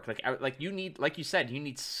framework? Like you need, like you said, you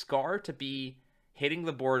need Scar to be hitting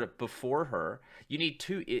the board before her. You need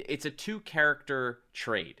 2. It's a 2 character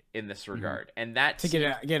trade in this regard, and that to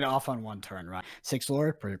get it off on 1 turn, right? 6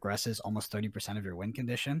 lore progresses almost 30% of your win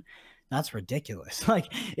condition. That's ridiculous.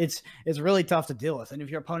 Like it's really tough to deal with. And if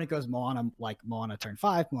your opponent goes Moana turn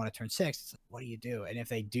 5, Moana turn 6, it's like, what do you do? And if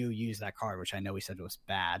they do use that card, which I know we said was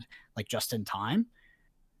bad, like just in time.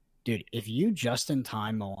 Dude, if you just in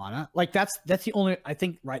time Moana, like that's the only, I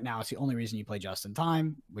think right now it's the only reason you play just in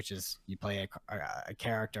time, which is you play a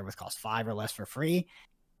character with cost 5 or less for free.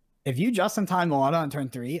 If you just in time Moana on turn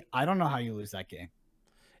 3, I don't know how you lose that game.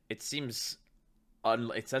 It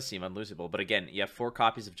does seem unlosable, but again, you have 4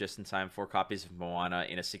 copies of Just in Time, 4 copies of Moana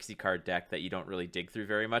in a 60-card deck that you don't really dig through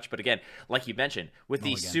very much. But again, like you mentioned, with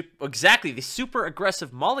the super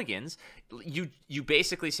aggressive mulligans, you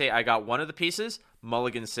basically say, I got 1 of the pieces,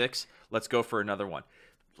 mulligan 6, let's go for another one.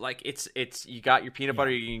 Like it's you got your peanut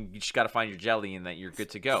butter, you just got to find your jelly, and that you're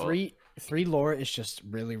good to go. 3 lore is just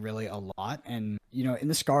really, really a lot. And in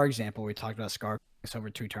the Scar example, we talked about Scar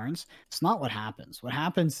over 2 turns. It's not what happens. What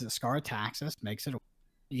happens is Scar attacks us, makes it.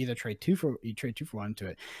 You either trade 2 for 1 to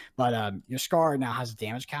it, but your Scar now has a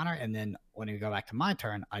damage counter, and then when you go back to my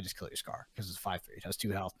turn, I just kill your Scar because it's 5/3. It has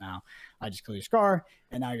 2 health now. I just kill your Scar,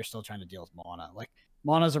 and now you're still trying to deal with Moana. Like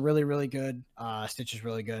Moana's a really, really good. Stitch is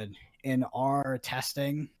really good. In our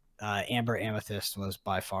testing, Amber Amethyst was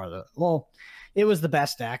by far it was the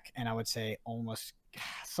best deck, and I would say almost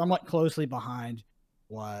somewhat closely behind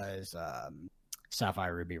was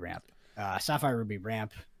Sapphire Ruby Ramp. Sapphire Ruby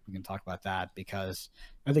Ramp, we can talk about that because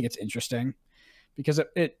I think it's interesting because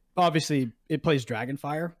it obviously it plays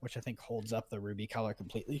Dragonfire, which I think holds up the Ruby color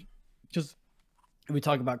completely. Because if we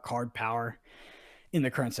talk about card power in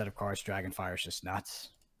the current set of cards, Dragonfire is just nuts.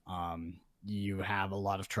 You have a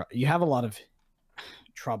lot of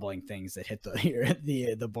troubling things that hit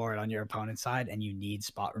the board on your opponent's side, and you need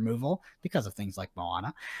spot removal because of things like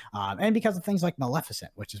Moana, and because of things like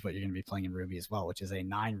Maleficent, which is what you're going to be playing in Ruby as well, which is a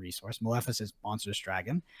 9 resource. Maleficent is Monstrous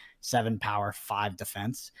Dragon, 7 power, 5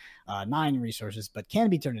 defense, 9 resources, but can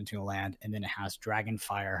be turned into a land, and then it has Dragon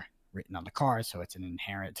Fire written on the card, so it's an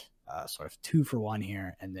inherent sort of 2-for-1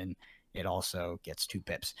 here, and then it also gets 2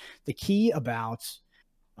 pips. The key about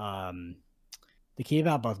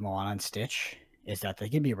both Moana and Stitch is that they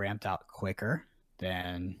can be ramped out quicker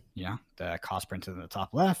than the cost printed in the top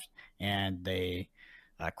left, and they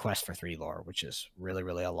quest for 3 lore, which is really,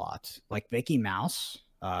 really a lot. Like Mickey Mouse,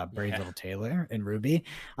 Brave Little Tailor in Ruby,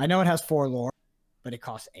 I know it has 4 lore, but it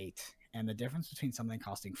costs 8, and the difference between something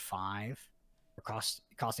costing 5 or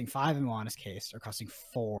costing 5 in Moana's case, or costing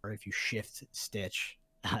 4 if you shift Stitch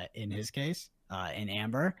in his case, in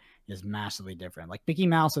Amber, is massively different. Like Mickey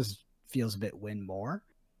Mouse feels a bit win more,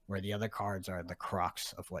 where the other cards are the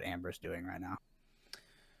crux of what Amber's doing right now.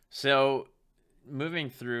 So moving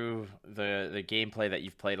through the gameplay that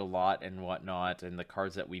you've played a lot and whatnot, and the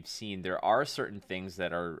cards that we've seen, there are certain things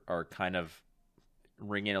that are kind of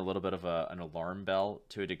ringing a little bit of an alarm bell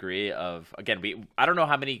to a degree of, again, I don't know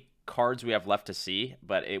how many cards we have left to see,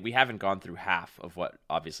 but we haven't gone through half of what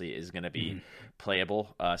obviously is going to be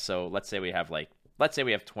playable. So let's say we have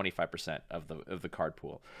 25% of the card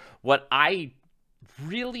pool. What I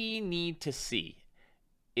really need to see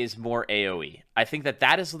is more AoE. I think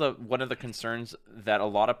that is one of the concerns that a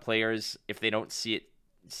lot of players, if they don't see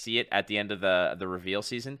it at the end of the reveal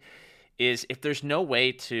season, is if there's no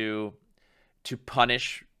way to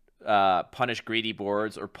punish greedy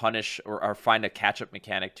boards, or punish or find a catch-up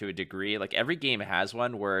mechanic to a degree. Like every game has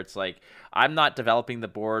one where it's like, I'm not developing the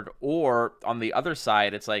board, or on the other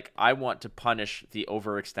side, it's like, I want to punish the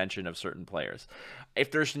overextension of certain players.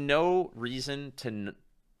 If there's no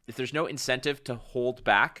incentive to hold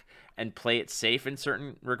back and play it safe in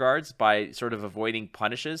certain regards by sort of avoiding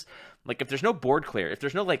punishes, like if there's no board clear, if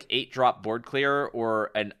there's no like 8-drop board clear,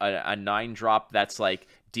 or a 9-drop that's like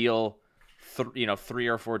deal 3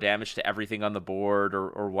 or 4 damage to everything on the board,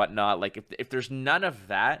 or whatnot. Like if there's none of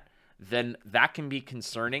that, then that can be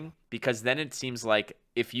concerning, because then it seems like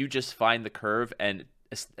if you just find the curve and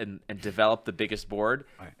develop the biggest board,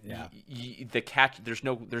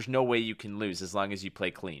 there's no way you can lose as long as you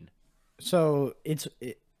play clean. So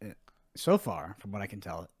so far, from what I can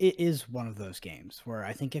tell, it is one of those games where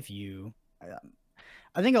I think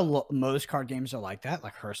most card games are like that.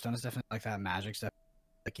 Like Hearthstone is definitely like that. Magic's definitely.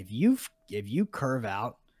 Like if you curve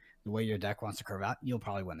out the way your deck wants to curve out, you'll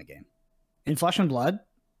probably win the game. In Flesh and Blood,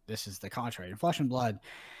 this is the contrary. In Flesh and Blood,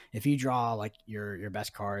 if you draw like your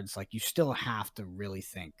best cards, like you still have to really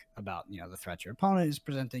think about the threats your opponent is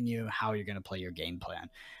presenting you, how you're going to play your game plan.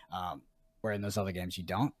 Where in those other games you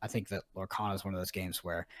don't. I think that Lorcana is one of those games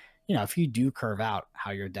where if you do curve out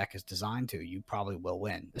how your deck is designed to, you probably will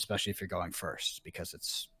win, especially if you're going first, because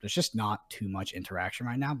there's just not too much interaction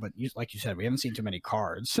right now. But like you said, we haven't seen too many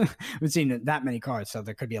cards. We haven't seen that many cards, so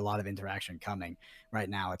there could be a lot of interaction coming. Right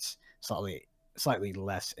now, it's slightly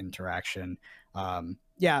less interaction.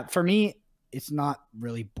 For me, it's not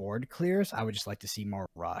really board clears. I would just like to see more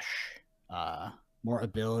rush, more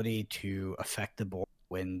ability to affect the board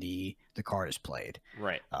when the card is played.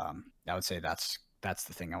 Right. I would say that's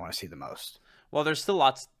the thing I want to see the most. Well, there's still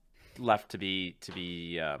lots left to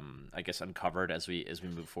be I guess uncovered as we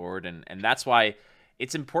move forward, and that's why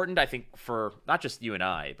it's important, I think, for not just you and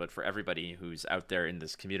I, but for everybody who's out there in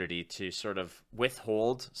this community, to sort of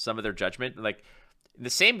withhold some of their judgment. Like in the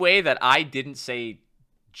same way that I didn't say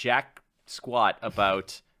jack squat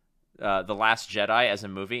about The Last Jedi as a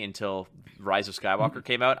movie until Rise of Skywalker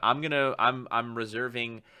came out, I'm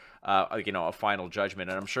reserving a final judgment,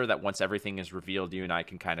 and I'm sure that once everything is revealed, you and I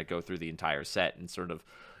can kind of go through the entire set and sort of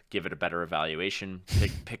give it a better evaluation,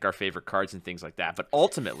 pick our favorite cards and things like that. But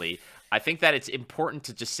ultimately, I think that it's important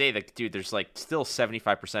to just say that, dude, there's like still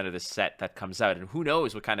 75% of this set that comes out, and who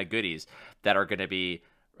knows what kind of goodies that are going to be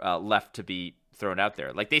left to be thrown out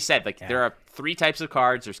there. Like they said, there are 3 types of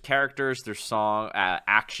cards. There's characters, there's song,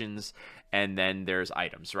 actions, and then there's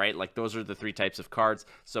items, right? Like those are the 3 types of cards.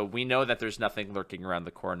 So we know that there's nothing lurking around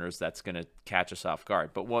the corners that's going to catch us off guard.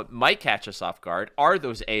 But what might catch us off guard are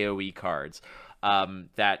those AoE cards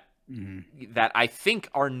that I think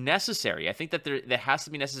are necessary. I think that there has to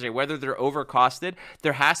be necessary. Whether they're overcosted,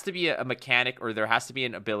 there has to be a mechanic, or there has to be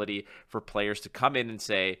an ability for players to come in and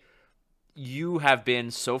say, you have been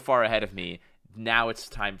so far ahead of me. Now it's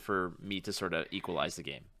time for me to sort of equalize the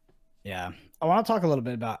game. Yeah. I want to talk a little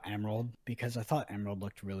bit about Emerald, because I thought Emerald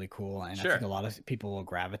looked really cool, and Sure. I think a lot of people will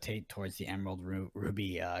gravitate towards the Emerald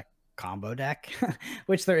Ruby combo deck,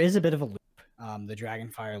 which there is a bit of a loop. the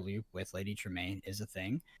Dragonfire loop with Lady Tremaine is a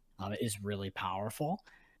thing. It is really powerful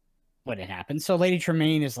when it happens. So Lady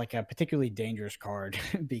Tremaine is like a particularly dangerous card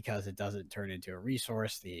because it doesn't turn into a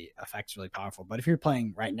resource. The effect's really powerful. But if you're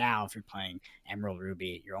playing right now, if you're playing Emerald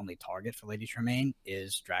Ruby, your only target for Lady Tremaine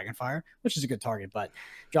is Dragonfire, which is a good target. But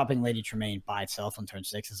dropping Lady Tremaine by itself on turn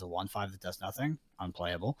 6 is a 1/5 that does nothing,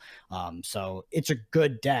 unplayable. So it's a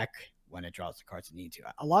good deck when it draws the cards it needs to.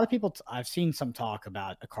 A lot of people, I've seen some talk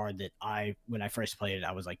about a card that when I first played it,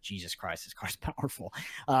 I was like, Jesus Christ, this card's powerful.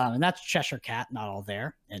 And that's Cheshire Cat, Not All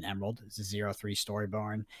There, in Emerald. It's a 0/3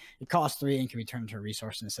 Storyborn. It costs 3 and can be turned into a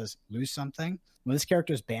resource, and it says, lose something. When this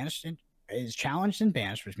character is is challenged and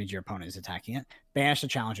banished, which means your opponent is attacking it, banish a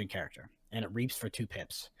challenging character, and it reaps for 2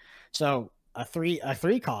 pips. So a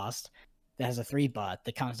 3 cost that has a 3 but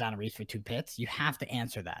that comes down and reaps for 2 pips, you have to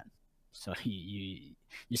answer that. So you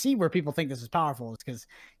see where people think this is powerful. It's because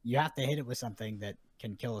you have to hit it with something that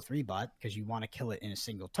can kill a 3 but because you want to kill it in a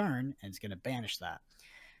single turn, and it's going to banish that.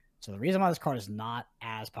 So the reason why this card is not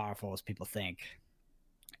as powerful as people think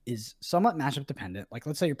is somewhat matchup dependent. Like,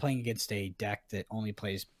 let's say you're playing against a deck that only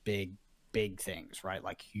plays big things, right?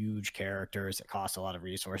 Like huge characters that cost a lot of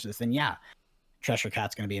resources. Then yeah, Cheshire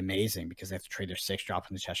Cat's going to be amazing because they have to trade their 6-drop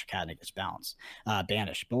in the Cheshire Cat and it gets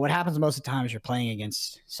banished. But what happens most of the time is you're playing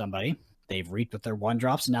against somebody. They've reaped with their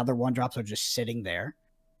 1-drops, and now their 1-drops are just sitting there,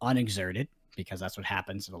 unexerted, because that's what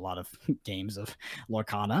happens in a lot of games of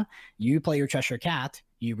Lorcana. You play your Cheshire Cat,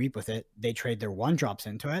 you reap with it, they trade their 1-drops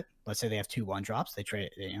into it. Let's say they have 2 1-drops. They trade,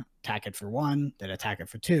 attack it for 1, then attack it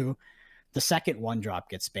for 2. The second 1-drop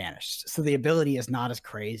gets banished. So the ability is not as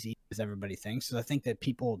crazy as everybody thinks. So I think that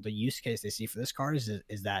the use case they see for this card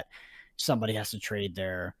is that somebody has to trade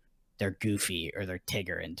their Goofy or their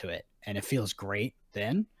Tigger into it. And it feels great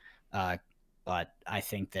then. But I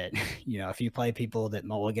think that, if you play people that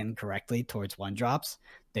mulligan correctly towards 1-drops,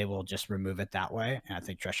 they will just remove it that way. And I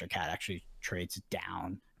think Cheshire Cat actually trades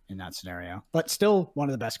down in that scenario. But still one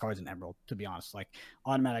of the best cards in Emerald, to be honest. Like,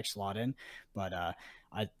 automatic slot in. But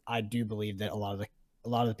I do believe that a lot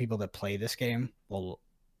of the people that play this game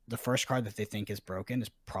the first card that they think is broken is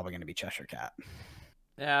probably going to be Cheshire Cat.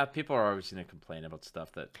 Yeah, people are always going to complain about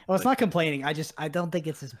stuff that. Well, it's not complaining. I don't think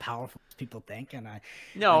it's as powerful as people think, and I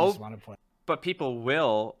just want to play. But people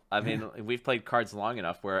will. I mean, we've played cards long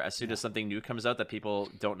enough where as soon as something new comes out that people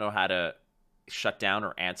don't know how to shut down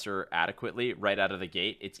or answer adequately right out of the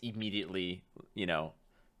gate, it's immediately,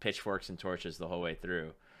 pitchforks and torches the whole way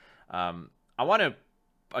through. I want to.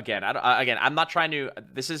 Again, I'm not trying to.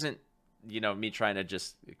 This isn't, me trying to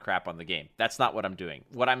just crap on the game. That's not what I'm doing.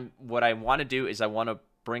 What I want to do is I want to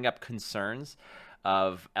bring up concerns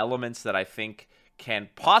of elements that I think can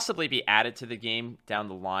possibly be added to the game down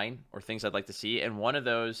the line, or things I'd like to see. And one of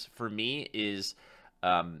those for me is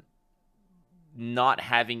not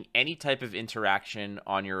having any type of interaction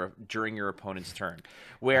during your opponent's turn.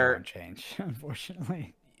 Where that won't change,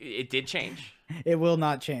 unfortunately. It did change. It will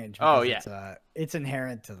not change. Oh yeah, it's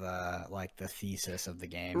inherent to the thesis of the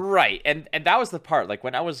game. Right, and that was the part. Like,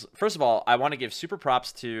 when first of all, I want to give super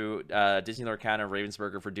props to Disney Lorcana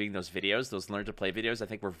Ravensburger for doing those videos, those learn to play videos. I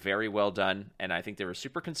think were very well done, and I think they were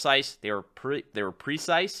super concise. They were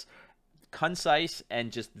precise, concise,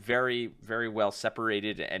 and just very, very well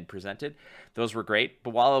separated and presented. Those were great. But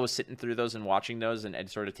while I was sitting through those and watching those and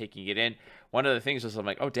sort of taking it in, one of the things was, I'm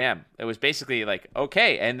like, oh damn, it was basically like,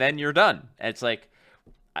 okay, and then you're done. And it's like,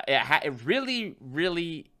 it really,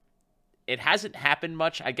 really, it hasn't happened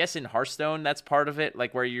much. I guess in Hearthstone, that's part of it,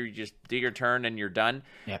 like where you just do your turn and you're done.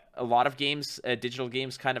 Yeah. A lot of games, digital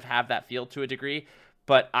games, kind of have that feel to a degree.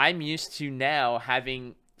 But I'm used to now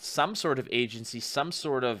having some sort of agency, some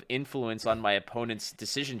sort of influence on my opponent's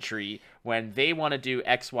decision tree when they want to do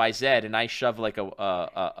X, Y, Z, and I shove like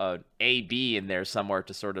a B in there somewhere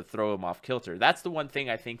to sort of throw them off kilter. That's the one thing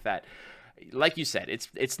I think that, like you said,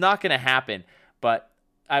 it's not going to happen, but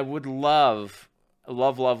I would love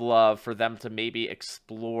for them to maybe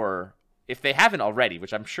explore, if they haven't already,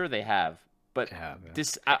 which I'm sure they have, but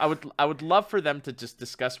I would love for them to just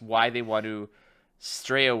discuss why they want to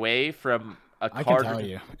stray away from a card. I can tell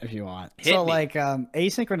you if you want. Like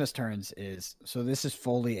asynchronous turns this is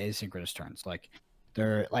fully asynchronous turns. Like,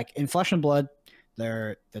 they're like in Flesh and Blood,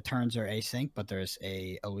 the turns are async, but there's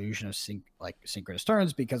a illusion of synchronous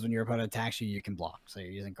turns because when your opponent attacks you, you can block. So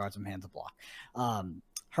you're using cards from hand to block.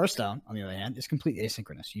 Hearthstone, on the other hand, is completely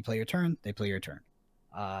asynchronous. You play your turn, they play your turn.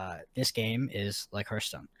 This game is like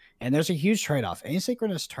Hearthstone, and there's a huge trade-off.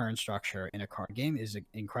 Asynchronous turn structure in a card game is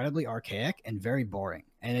incredibly archaic and very boring,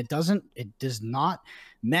 and it does not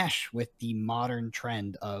mesh with the modern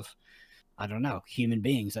trend of, human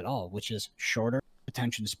beings at all, which is shorter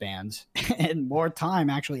attention spans and more time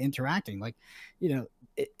actually interacting. Like,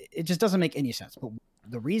 it just doesn't make any sense. But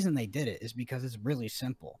the reason they did it is because it's really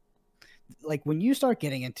simple. Like when you start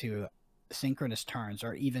getting into synchronous turns,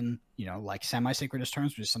 or even, like semi-synchronous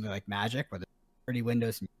turns, which is something like Magic, where there's 30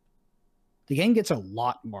 windows, the game gets a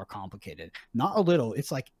lot more complicated. Not a little,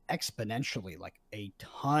 it's like exponentially, like a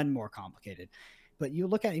ton more complicated. But you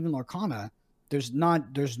look at even Lorcana, there's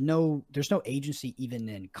no agency even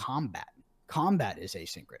in combat. Combat is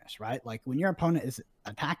asynchronous, right? Like when your opponent is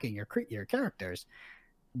attacking your characters,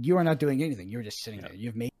 you are not doing anything. You're just sitting there.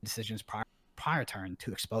 You've made decisions prior turn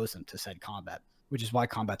to expose them to said combat, which is why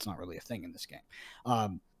combat's not really a thing in this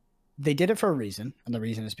game. They did it for a reason, and the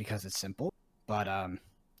reason is because it's simple. But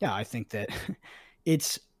yeah, I think that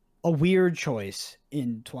it's a weird choice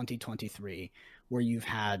in 2023 where you've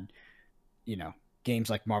had,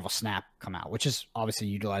 games like Marvel Snap come out, which is obviously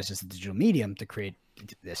utilized as a digital medium to create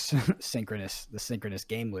this synchronous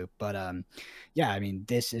game loop. But yeah, I mean,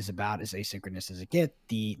 this is about as asynchronous as it gets.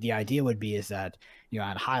 The idea would be is that,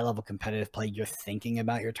 at high level competitive play, you're thinking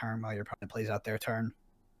about your turn while your opponent plays out their turn.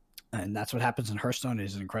 And that's what happens in Hearthstone. It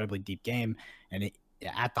is an incredibly deep game. And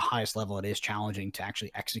at the highest level, it is challenging to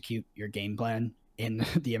actually execute your game plan in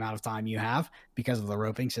the amount of time you have because of the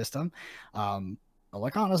roping system.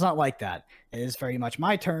 Lorcana's not like that. It is very much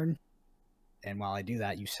my turn. And while I do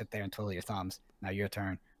that, you sit there and twiddle your thumbs. Now your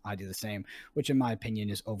turn. I do the same, which in my opinion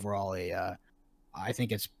is overall I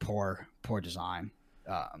think it's poor design.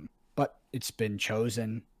 But it's been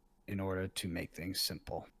chosen in order to make things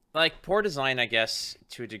simple. Like poor design, I guess,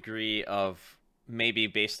 to a degree of maybe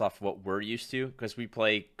based off what we're used to, because we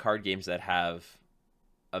play card games that have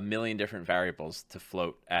a million different variables to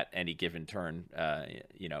float at any given turn,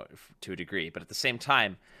 to a degree. But at the same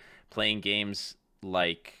time, playing games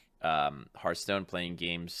like Hearthstone, playing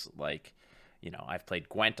games like, I've played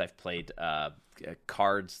Gwent, I've played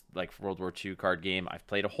cards like World War II card game. I've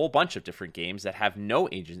played a whole bunch of different games that have no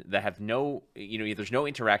agent, that have no, there's no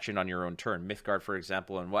interaction on your own turn. Mythgard, for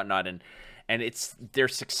example, and whatnot, and they're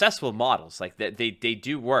successful models. Like they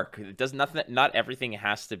do work. It does nothing. Not everything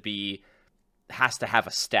has to have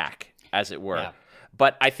a stack, as it were. Yeah.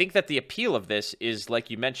 But I think that the appeal of this is, like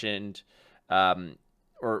you mentioned,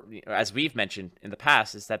 or as we've mentioned in the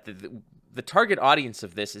past, is that the target audience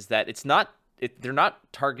of this is that it's not. They're not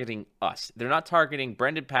targeting us. They're not targeting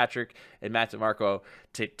Brendan, Patrick, and Matt DeMarco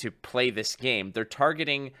to play this game. They're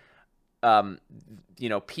targeting,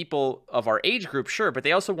 people of our age group, sure, but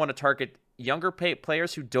they also want to target younger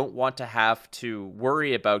players who don't want to have to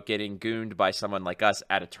worry about getting gooned by someone like us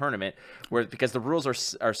at a tournament, because the rules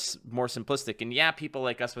are more simplistic. And yeah, people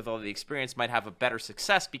like us with all the experience might have a better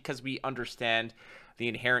success because we understand the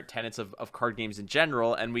inherent tenets of card games in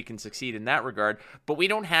general, and we can succeed in that regard. But we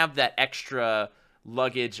don't have that extra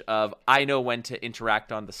luggage of, I know when to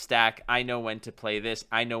interact on the stack, I know when to play this,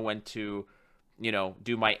 I know when to,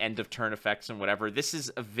 do my end of turn effects and whatever. This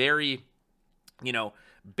is a very,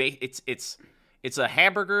 it's a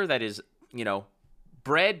hamburger that is,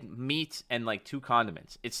 bread, meat, and like 2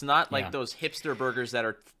 condiments. It's not like those hipster burgers that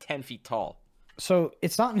are 10 feet tall. So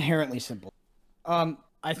it's not inherently simple.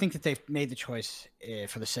 I think that they've made the choice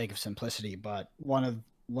for the sake of simplicity, but one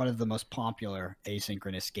of the most popular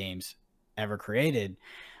asynchronous games ever created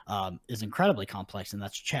is incredibly complex, and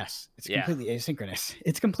that's chess. It's completely asynchronous.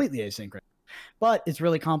 It's completely asynchronous, but it's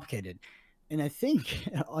really complicated. And I think,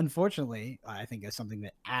 unfortunately, it's something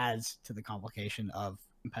that adds to the complication of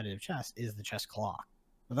competitive chess is the chess clock.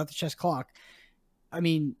 Without the chess clock, I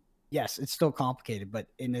mean, yes, it's still complicated, but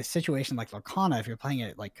in a situation like Lorcana, if you're playing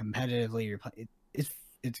it like competitively,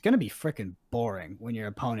 it's going to be freaking boring when your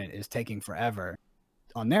opponent is taking forever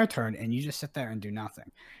on their turn and you just sit there and do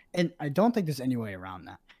nothing. And I don't think there's any way around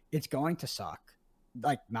that. It's going to suck.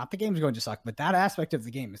 Like, not the game's going to suck, but that aspect of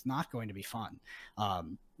the game is not going to be fun.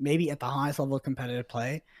 Maybe at the highest level of competitive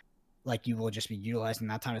play, like, you will just be utilizing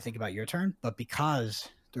that time to think about your turn. But because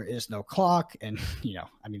there is no clock and,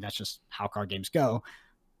 that's just how card games go.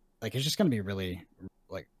 Like, it's just going to be really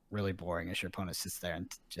boring as your opponent sits there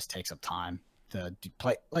and just takes up time to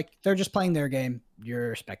play. Like, they're just playing their game.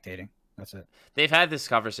 You're spectating. That's it. They've had this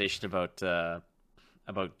conversation about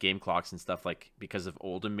game clocks and stuff, like, because of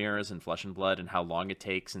Oldham Mirrors and Flesh and Blood and how long it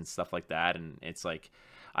takes and stuff like that. And it's like,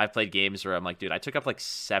 I've played games where I'm like, dude, I took up like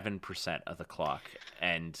 7% of the clock,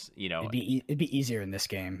 and it'd be easier in this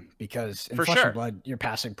game because in Flesh and Blood you're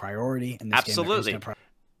passing priority. In this absolutely, game,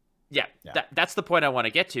 that's the point I want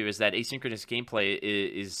to get to, is that asynchronous gameplay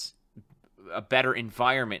is a better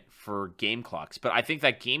environment for game clocks. But I think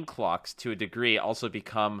that game clocks, to a degree, also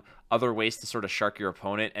become other ways to sort of shark your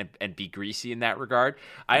opponent and be greasy in that regard.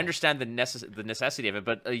 I understand the necessity of it,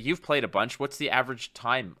 but you've played a bunch. What's the average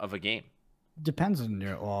time of a game? It depends on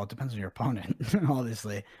your opponent,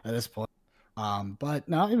 obviously, at this point. But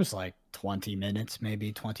no, it was like 20 minutes,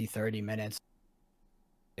 maybe 20, 30 minutes,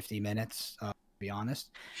 50 minutes, to be honest.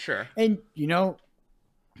 Sure. And,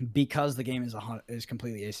 because the game is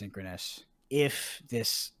completely asynchronous, if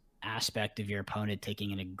this aspect of your opponent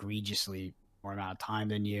taking an egregiously more amount of time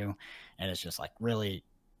than you, and it's just like really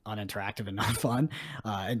uninteractive and not fun,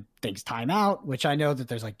 and things time out, which I know that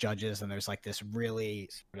there's like judges and there's like this really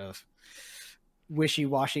sort of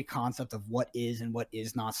wishy-washy concept of what is and what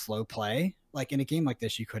is not slow play. Like in a game like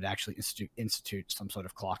this, you could actually institute some sort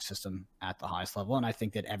of clock system at the highest level, and I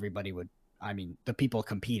think that everybody would, the people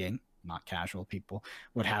competing, not casual people,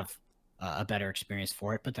 would have a better experience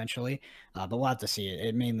for it potentially, but we'll have to see.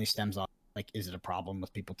 It mainly stems off, like, is it a problem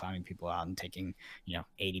with people timing people out and taking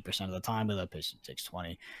 80% of the time, but the patient takes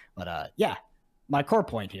 20? But yeah, my core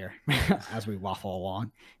point here as we waffle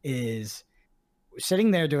along is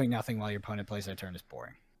sitting there doing nothing while your opponent plays their turn is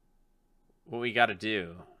boring. What we got to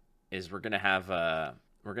do is we're gonna have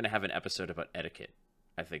an episode about etiquette.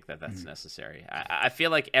 I think that's necessary. I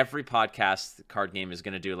feel like every podcast card game is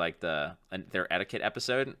going to do like their etiquette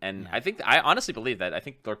episode, and yeah. I honestly believe that. I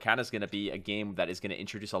think Lorcana is going to be a game that is going to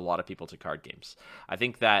introduce a lot of people to card games. I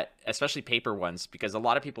think that, especially paper ones, because a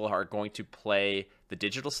lot of people are going to play the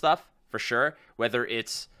digital stuff for sure, whether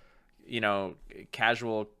it's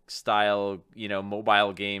casual style,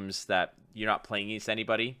 mobile games that you're not playing against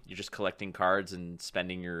anybody, you're just collecting cards and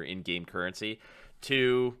spending your in-game currency,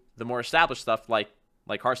 to the more established stuff like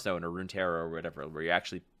Hearthstone or Runeterra or whatever, where you're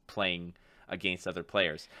actually playing against other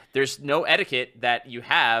players. There's no etiquette that you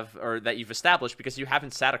have or that you've established because you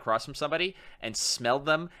haven't sat across from somebody and smelled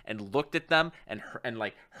them and looked at them and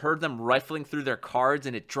like heard them rifling through their cards,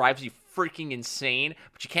 and it drives you freaking insane.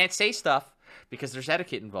 But you can't say stuff because there's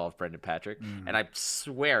etiquette involved, Brendan Patrick. And I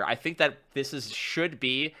swear, I think that this should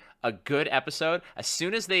be a good episode. As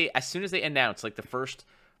soon as they announce like the first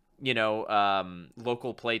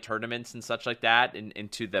local play tournaments and such like that,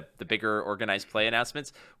 into the bigger organized play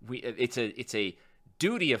announcements, it's a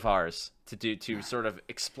duty of ours to sort of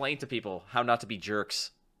explain to people how not to be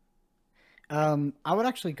jerks. I would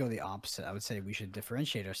actually go the opposite. I would say we should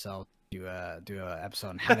differentiate ourselves. Do a episode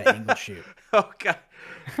on how to angle shoot. Oh god.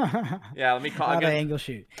 Yeah, let me call how to angle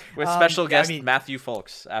shoot with special guest Matthew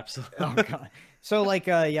Folks. Absolutely. Oh god. So like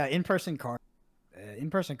in-person card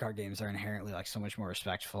games are inherently like so much more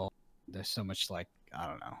respectful. There's so much like, I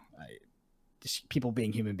don't know, just people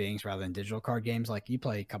being human beings rather than digital card games. Like you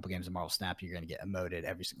play a couple games of Marvel Snap, you're going to get emoted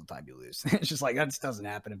every single time you lose. It's just like, that just doesn't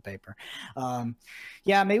happen in paper.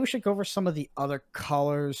 Yeah, maybe we should go over some of the other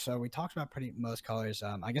colors. So we talked about most colors.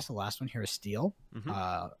 I guess the last one here is steel.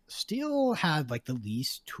 Steel had like the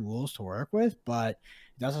least tools to work with, but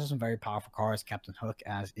it does have some very powerful cards. Captain Hook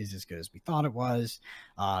is as good as we thought it was.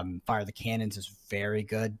 Fire the Cannons is very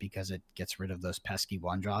good because it gets rid of those pesky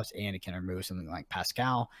 1-drops, and it can remove something like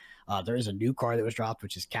Pascal. There is a new card that was dropped,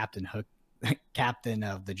 which is Captain Hook, Captain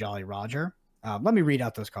of the Jolly Roger. Let me read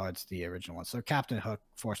out those cards, the original ones. So Captain Hook,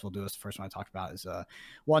 Forceful Duelist, the first one I talked about, is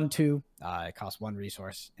 1/2. It costs 1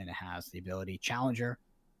 resource, and it has the ability Challenger.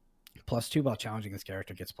 +2 while challenging this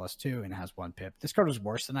character gets +2, and it has 1 pip. This card was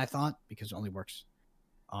worse than I thought because it only works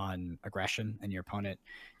on aggression, and your opponent,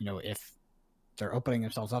 if they're opening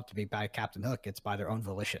themselves up to be by Captain Hook, it's by their own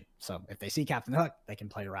volition. So if they see Captain Hook, they can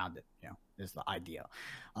play around it, is the idea.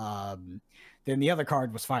 Then the other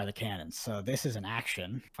card was Fire the Cannons. So this is an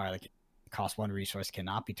action. Fire the Cannons costs 1 resource,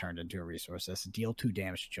 cannot be turned into a resource. This deal 2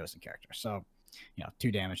 damage to chosen character. So,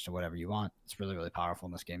 2 damage to whatever you want. It's really, really powerful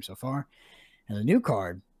in this game so far. And the new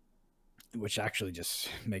card, which actually just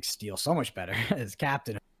makes steel so much better, is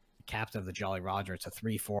Captain of the Jolly Roger. It's a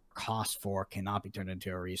 3/4, cost 4, cannot be turned into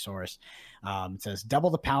a resource. It says double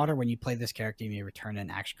the powder. When you play this character, you may return an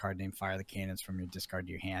action card named Fire the Cannons from your discard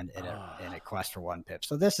to your hand in a quest for 1 pip.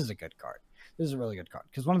 So this is a good card. This is a really good card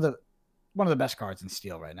because one of the best cards in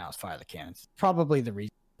steel right now is Fire the Cannons. Probably the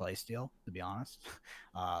reason to play steel, to be honest,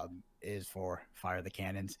 is for Fire the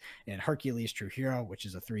Cannons. And Hercules True Hero, which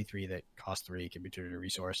is a 3/3 that costs 3, can be turned into a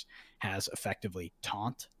resource, has effectively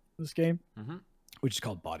taunt this game, which is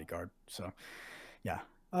called Bodyguard. So, yeah.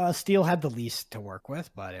 Steel had the least to work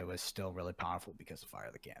with, but it was still really powerful because of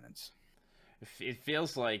Fire the Cannons. It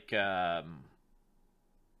feels like, Captain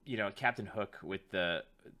Hook with the...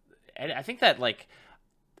 I think that, like,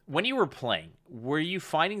 when you were playing, were you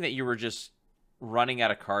finding that you were just running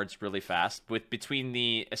out of cards really fast between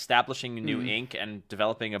the establishing new ink and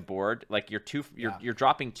developing a board? Like, you're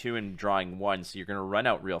dropping 2 and drawing 1, so you're going to run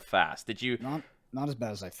out real fast. Did you... not as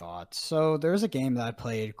bad as I thought. So there's a game that I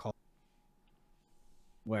played called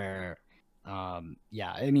where,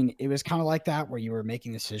 yeah, I mean, it was kind of like that where you were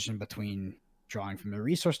making a decision between drawing from your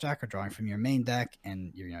resource deck or drawing from your main deck,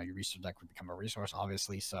 and your resource deck would become a resource,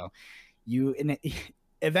 obviously. So you in it,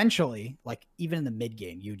 eventually, like even in the mid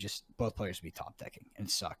game, you just both players would be top decking, and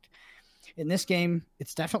it sucked. In this game,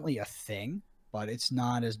 it's definitely a thing, but it's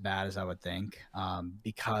not as bad as I would think,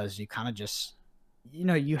 because you kind of just,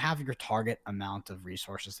 you have your target amount of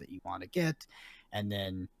resources that you want to get, and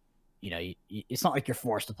then, it's not like you're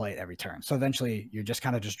forced to play it every turn. So eventually, you're just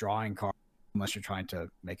kind of just drawing cards unless you're trying to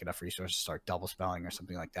make enough resources to start double spelling or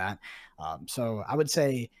something like that. So I would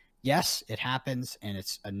say, yes, it happens, and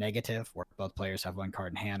it's a negative where both players have one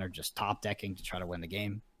card in hand or just top decking to try to win the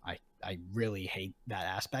game. I really hate that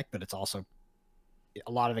aspect, but it's also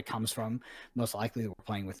a lot of it comes from most likely we're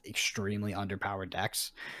playing with extremely underpowered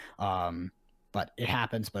decks. But it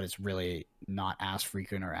happens, but it's really not as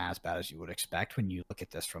frequent or as bad as you would expect when you look at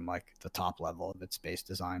this from like the top level of its base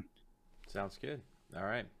design. Sounds good. All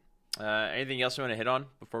right. Anything else you want to hit on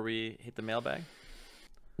before we hit the mailbag?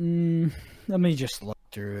 Let me just look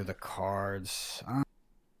through the cards.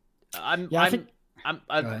 While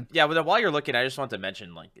you're looking, I just want to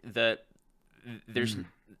mention like there's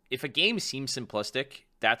if a game seems simplistic,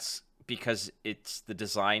 that's because it's the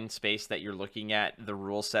design space that you're looking at. The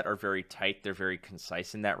rule set are very tight. They're very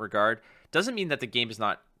concise in that regard. Doesn't mean that the game is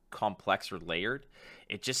not complex or layered.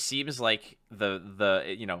 It just seems like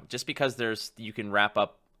just because you can wrap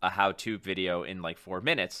up a how-to video in like 4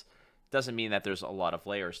 minutes doesn't mean that there's a lot of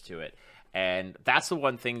layers to it. And that's the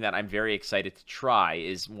one thing that I'm very excited to try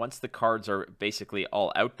is once the cards are basically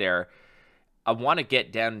all out there, I want to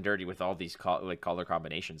get down and dirty with all these color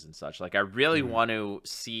combinations and such. Like I really want to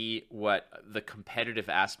see what the competitive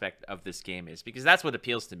aspect of this game is, because that's what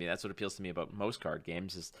appeals to me. That's what appeals to me about most card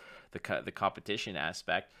games is the competition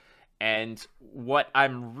aspect. And what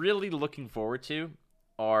I'm really looking forward to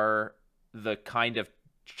are the kind of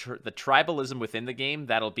the tribalism within the game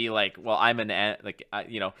that'll be like, well, I'm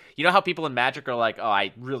how people in Magic are like, oh,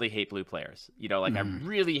 I really hate blue players. I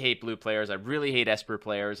really hate blue players. I really hate Esper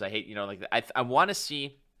players. I hate, I want to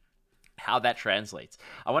see how that translates.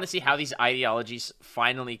 I want to see how these ideologies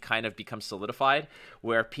finally kind of become solidified,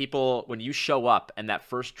 where people, when you show up and that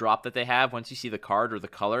first drop that they have, once you see the card or the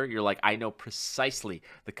color, you're like, I know precisely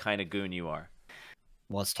the kind of goon you are.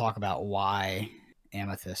 Well, let's talk about why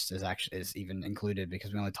Amethyst is even included,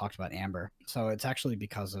 because we only talked about Amber. So it's actually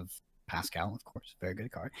because of Pascal, of course, very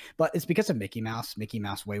good card, but it's because of Mickey Mouse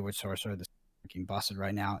Wayward Sorcerer. This is getting busted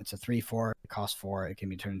right now. It's a 3/4, it costs 4, it can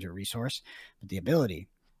be turned into a resource, but the ability,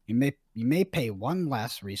 you may pay 1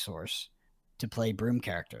 less resource to play broom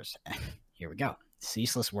characters. Here we go.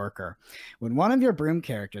 Ceaseless Worker. When one of your broom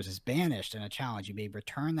characters is banished in a challenge, you may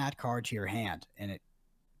return that card to your hand, and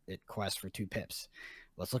it quests for 2 pips.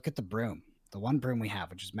 Let's look at the broom. The one broom we have,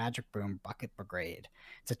 which is Magic Broom Bucket Brigade.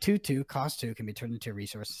 It's a 2/2, cost 2, can be turned into a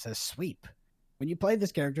resource. It says Sweep. When you play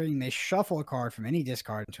this character, you may shuffle a card from any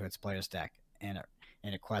discard into its player's deck, and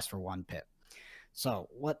a quest for 1 pip. So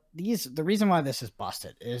the reason why this is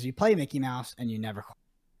busted is you play Mickey Mouse and you never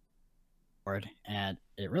card, and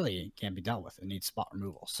it really can't be dealt with. It needs spot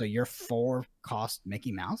removal. So your 4-cost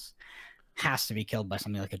Mickey Mouse has to be killed by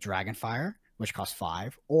something like a Dragonfire, which costs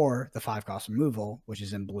 5, or the 5-cost removal, which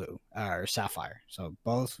is in blue or sapphire. So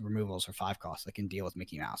both removals are 5 costs that can deal with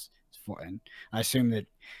Mickey Mouse. And I assume that,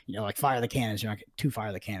 like Fire the Cannons, you're not getting 2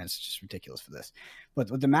 Fire the Cannons. It's just ridiculous for this.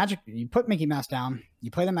 But with the Magic, you put Mickey Mouse down,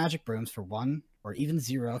 you play the Magic Brooms for 1 or even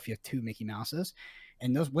 0 if you have 2 Mickey Mouses.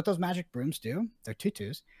 And what those Magic Brooms do, they're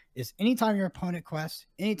 2/2s, is anytime your opponent quests,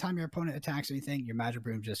 anytime your opponent attacks anything, your Magic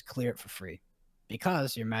Broom just clear it for free.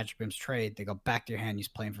 Because your Magic Brooms trade, they go back to your hand, you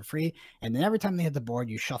play them for free, and then every time they hit the board,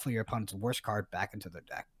 you shuffle your opponent's worst card back into their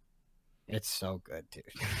deck. It's so good, dude.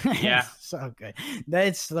 Yeah. So good.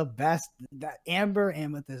 That's the best. That Amber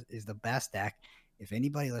Amethyst is the best deck. If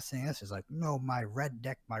anybody listening to this is like, no, my red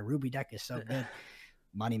deck, my ruby deck is so good.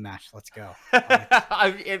 Money match. Let's go.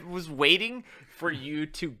 I was waiting for you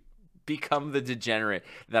to become the degenerate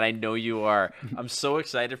that I know you are. I'm so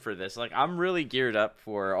excited for this. Like, I'm really geared up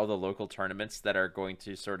for all the local tournaments that are going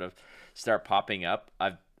to sort of start popping up.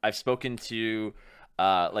 I've spoken to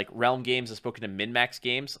like Realm Games. I've spoken to MinMax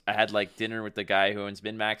Games. I had like dinner with the guy who owns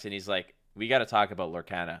MinMax, and he's like, we got to talk about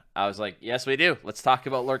Lorcana. I was like, yes, we do. Let's talk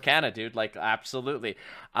about Lorcana, dude. Like, absolutely.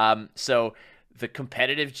 So the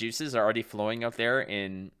competitive juices are already flowing out there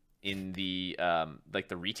in the like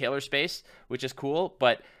the retailer space, which is cool,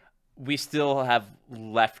 but we still have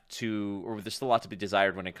there's still a lot to be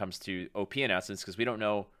desired when it comes to OP announcements, because we don't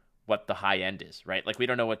know what the high end is, right? Like, we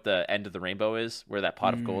don't know what the end of the rainbow is, where that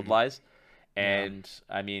pot of gold lies. And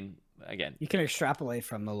I mean, again, you can extrapolate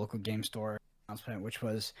from the local game store announcement, which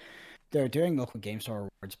was they're doing local game store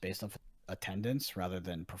rewards based off attendance rather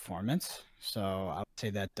than performance. So I would say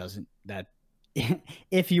that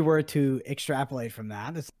if you were to extrapolate from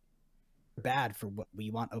that, it's bad for what we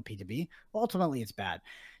want OP to be. Ultimately, it's bad.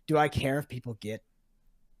 Do I care if people get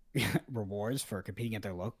rewards for competing at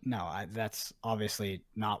their local? No, that's obviously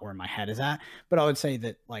not where my head is at. But I would say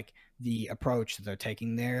that like the approach that they're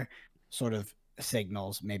taking there sort of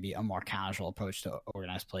signals maybe a more casual approach to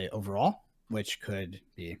organized play overall, which could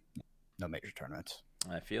be no major tournaments.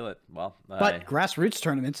 I feel it. Well, but grassroots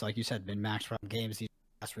tournaments, like you said, min-max from games, these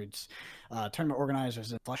grassroots tournament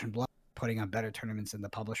organizers in Flesh and Blood putting on better tournaments than the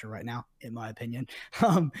publisher right now, in my opinion.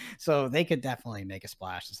 So they could definitely make a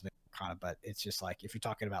splash as kind of, but it's just like if you're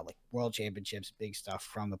talking about like world championships, big stuff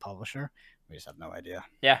from the publisher, we just have no idea.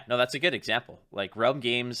 Yeah, no, that's a good example. Like Realm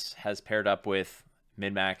Games has paired up with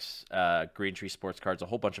min-max, Green Tree Sports Cards, a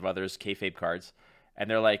whole bunch of others, kayfabe cards. And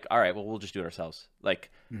they're like, all right, well, we'll just do it ourselves. Like,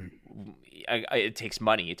 it takes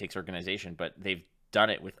money, it takes organization, but they've done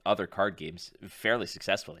it with other card games fairly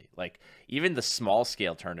successfully. Like, even the small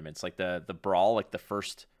scale tournaments, like the Brawl, like the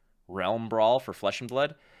first Realm Brawl for Flesh and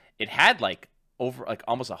Blood, it had like over like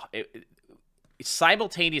almost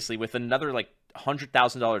simultaneously with another like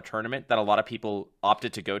 $100,000 tournament that a lot of people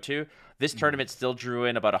opted to go to. This tournament still drew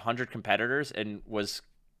in about 100 competitors and was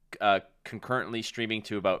concurrently streaming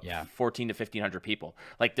to about 14 to 1,500 people.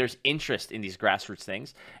 Like there's interest in these grassroots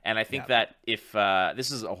things. And I think that if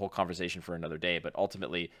this is a whole conversation for another day, but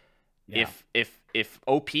ultimately if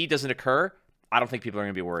OP doesn't occur, I don't think people are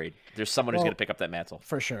going to be worried. There's someone who's going to pick up that mantle.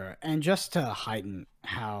 For sure. And just to heighten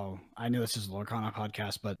how, I know this is a Lorcana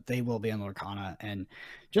podcast, but they will be on Lorcana. And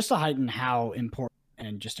just to heighten how important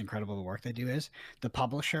and just incredible the work they do is, the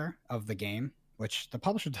publisher of the game, which the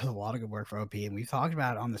publisher does a lot of good work for OP, and we've talked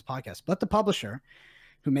about it on this podcast. But the publisher,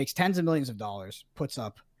 who makes tens of millions of dollars,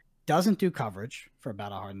 doesn't do coverage for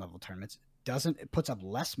battle hard level tournaments, puts up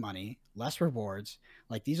less money, less rewards.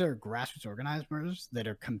 Like these are grassroots organizers that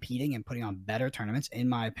are competing and putting on better tournaments, in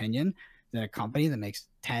my opinion, than a company that makes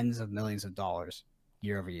tens of millions of dollars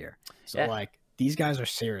year over year. So like these guys are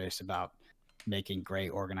serious about making great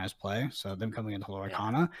organized play. So them coming into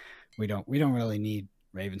Lorcana, we don't really need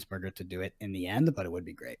Ravensburger to do it in the end, but it would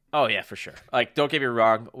be great. Oh yeah, for sure. Like, don't get me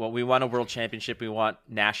wrong. Well, we want a world championship, we want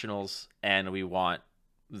nationals, and we want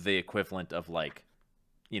the equivalent of like,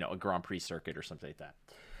 a Grand Prix circuit or something like that.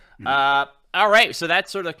 All right, so that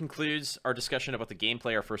sort of concludes our discussion about the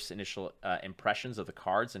gameplay, our first initial impressions of the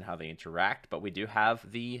cards and how they interact. But we do have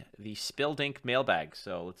the Spilled Ink mailbag,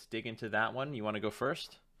 so let's dig into that one. You want to go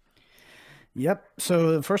first? Yep.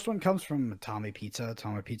 So the first one comes from Tommy Pizza.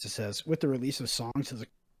 Tommy Pizza says, with the release of songs,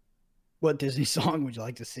 what Disney song would you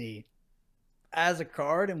like to see as a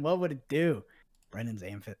card, and what would it do? Brendan's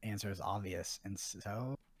answer is obvious, and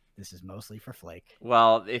so this is mostly for Flake.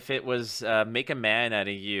 Well, if it was Make a Man Out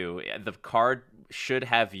of You, the card should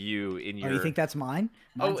have you in your... Oh, you think that's mine?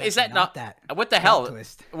 Mine's is that not that? What the hell?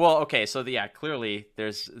 Twist. Well, okay, so clearly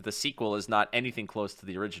the sequel is not anything close to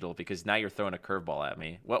the original, because now you're throwing a curveball at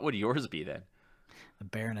me. What would yours be then? The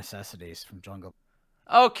Bare Necessities from Jungle.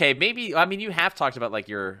 Okay, maybe. I mean, you have talked about like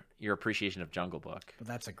your appreciation of Jungle Book. But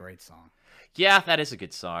that's a great song. Yeah, that is a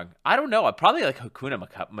good song. I don't know. I'd probably like Hakuna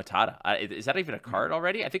Matata. Is that even a card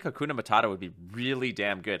already? I think Hakuna Matata would be really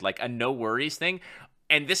damn good. Like a no worries thing.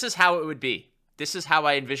 And this is how it would be. This is how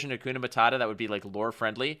I envision Hakuna Matata. That would be like lore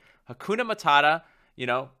friendly. Hakuna Matata,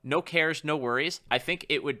 no cares, no worries. I think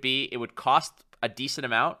it would cost a decent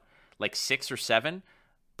amount, like 6 or 7.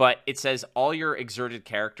 But it says all your exerted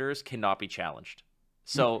characters cannot be challenged.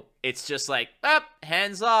 So it's just like,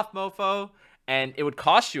 hands off, mofo. And it would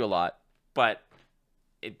cost you a lot, but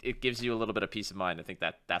it gives you a little bit of peace of mind. I think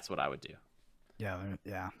that's what I would do. Yeah,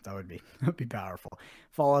 that would be powerful.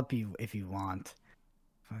 Follow up if you want.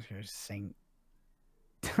 Sing.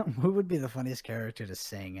 Who would be the funniest character to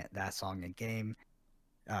sing that song in game?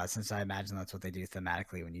 Since I imagine that's what they do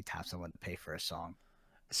thematically when you tap someone to pay for a song.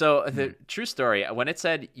 So the true story, when it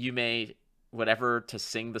said you may whatever to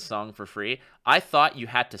sing the song for free, I thought you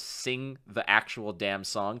had to sing the actual damn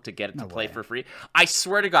song to get it to play for free. I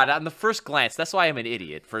swear to God, on the first glance, that's why I'm an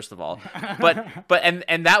idiot, first of all. But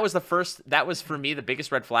that was for me the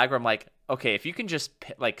biggest red flag where I'm like, okay, if you can just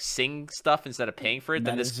like sing stuff instead of paying for it,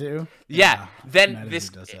 then this, then Metazoo this,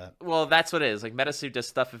 does that. Well, that's what it is. Like Metazoo does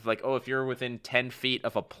stuff if like, if you're within 10 feet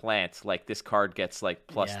of a plant, like this card gets like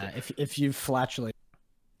plus. Yeah, if you flatulate.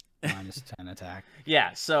 -10 attack.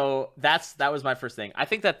 Yeah, so that was my first thing. I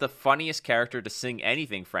think that the funniest character to sing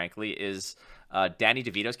anything, frankly, is Danny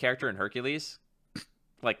DeVito's character in Hercules.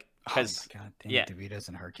 Like Because God, Danny DeVito's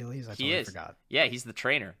in Hercules. I totally forgot. Yeah, he's the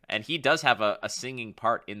trainer, and he does have a singing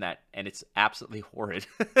part in that, and it's absolutely horrid.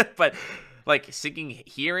 But like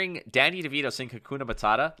hearing Danny DeVito sing Hakuna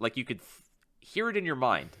Matata, like you could hear it in your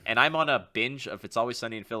mind. And I'm on a binge of It's Always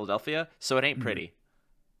Sunny in Philadelphia, so it ain't pretty.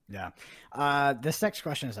 Yeah. This next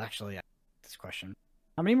question is actually this question.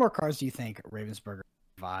 How many more cards do you think Ravensburger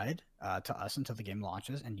provide to us until the game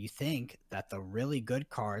launches? And do you think that the really good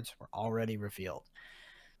cards were already revealed?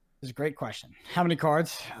 This is a great question. How many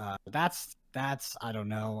cards? That's I don't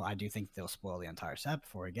know. I do think they'll spoil the entire set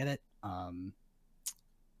before we get it.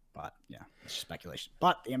 But yeah, it's just speculation.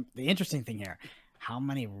 But the interesting thing here, how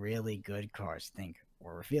many really good cards think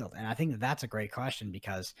were revealed? And I think that's a great question,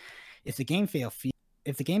 because if the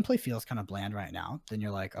gameplay feels kind of bland right now, then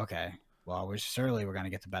you're like, okay, well, we're going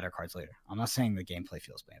to get the better cards later. I'm not saying the gameplay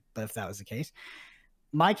feels bland, but if that was the case,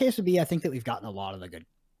 my case would be, I think that we've gotten a lot of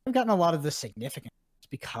the significant,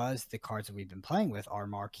 because the cards that we've been playing with are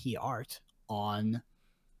marquee art on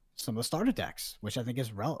some of the starter decks, which I think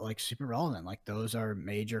is super relevant. Like, those are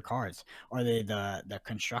major cards. Are they the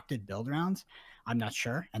constructed build rounds? I'm not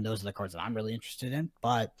sure. And those are the cards that I'm really interested in.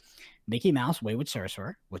 But Mickey Mouse Wayward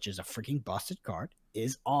Sorcerer, which is a freaking busted card,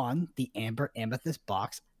 is on the Amber Amethyst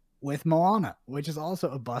box with Moana, which is also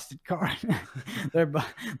a busted card.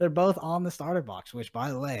 They're both on the starter box, which,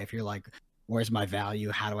 by the way, if you're like, where's my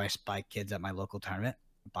value? How do I spike kids at my local tournament?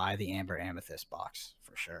 Buy the Amber Amethyst box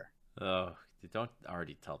for sure. Oh, don't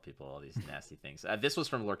already tell people all these nasty things. This was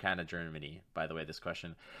from Lorcana, Germany, by the way, this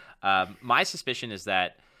question. My suspicion is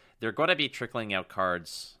that they're going to be trickling out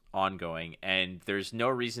cards ongoing, and there's no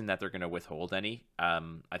reason that they're going to withhold any.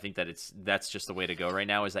 I think that that's just the way to go right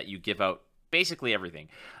now, is that you give out basically everything.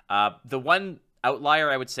 The one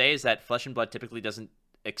outlier I would say is that Flesh and Blood typically doesn't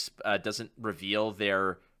reveal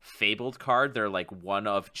their Fabled card, their like one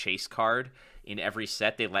of chase card in every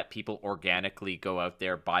set. They let people organically go out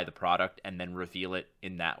there, buy the product, and then reveal it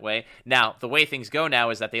in that way. Now, the way things go now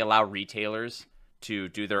is that they allow retailers to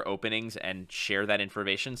do their openings and share that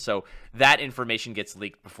information. So that information gets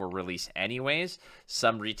leaked before release anyways.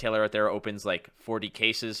 Some retailer out there opens like 40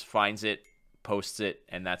 cases, finds it, posts it,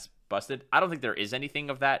 and that's busted. I don't think there is anything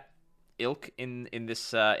of that ilk in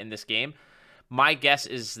this game. My guess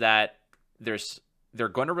is that they're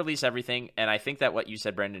going to release everything, and I think that what you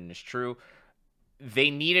said, Brendan, is true. They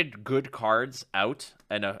needed good cards out,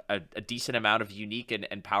 and a decent amount of unique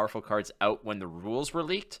and powerful cards out when the rules were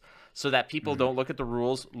leaked, so that people don't look at the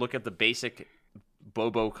rules, look at the basic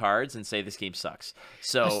Bobo cards, and say this game sucks.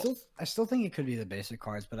 So I still think it could be the basic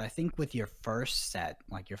cards, but I think with your first set,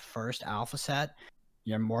 like your first alpha set,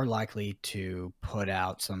 you're more likely to put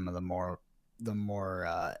out some of the more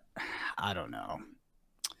I don't know,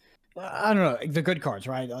 the good cards,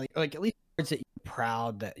 right? Like at least cards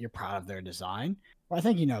that you're proud of their design. Well, I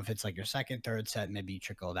think, if it's like your second, third set, maybe you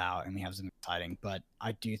trickle it out and we have something exciting. But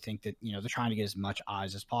I do think that, they're trying to get as much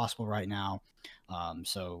eyes as possible right now.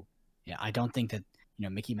 So yeah, I don't think that,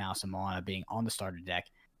 Mickey Mouse and Moana being on the starter deck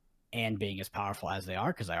and being as powerful as they are,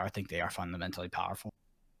 because I think they are fundamentally powerful.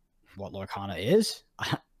 What Lorcana is,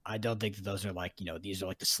 I don't think that those are like, these are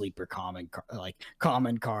like the sleeper common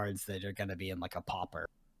cards that are going to be in like a pauper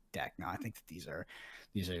deck. No, I think that these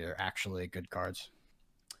are actually good cards.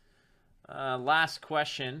 Last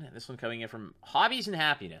question. This one coming in from Hobbies and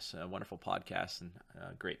Happiness, a wonderful podcast and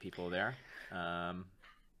great people there.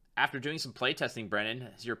 After doing some playtesting, Brennan,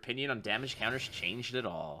 has your opinion on damage counters changed at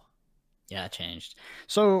all? Yeah, it changed.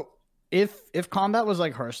 So if combat was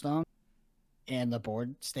like Hearthstone and the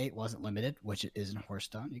board state wasn't limited, which it is in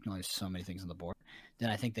Hearthstone, you can only have so many things on the board, then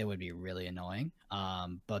I think they would be really annoying.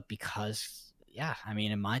 But because,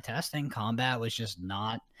 in my testing, combat was just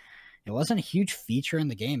it wasn't a huge feature in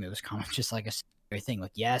the game. It was kind of just like a secondary thing.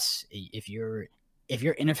 Like, yes, if you're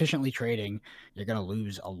inefficiently trading, you're going to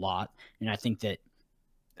lose a lot. And I think that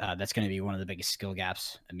that's going to be one of the biggest skill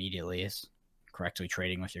gaps immediately, is correctly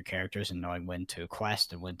trading with your characters and knowing when to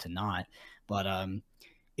quest and when to not. But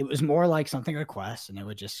it was more like something like a quest, and it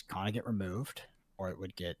would just kind of get removed, or it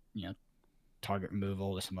would get, target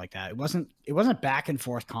removal or something like that. It wasn't back and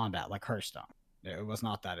forth combat like Hearthstone. It was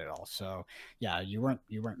not that at all. So yeah, you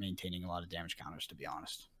weren't maintaining a lot of damage counters, to be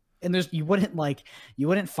honest. And you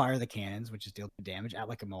wouldn't fire the cannons, which is deal damage, at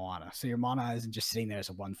like a Moana. So your Moana isn't just sitting there as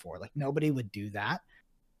a 1/4. Like, nobody would do that.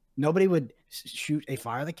 Nobody would shoot a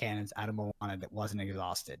fire the cannons at a Moana that wasn't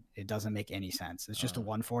exhausted. It doesn't make any sense. It's just a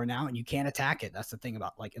 1/4 now, and you can't attack it. That's the thing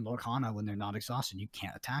about, like, in Lorcana, when they're not exhausted, you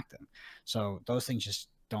can't attack them. So those things just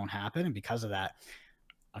don't happen, and because of that,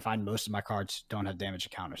 I find most of my cards don't have damage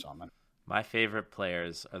counters on them. My favorite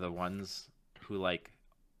players are the ones who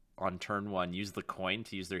on turn 1 use the coin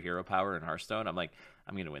to use their hero power in Hearthstone, I'm like,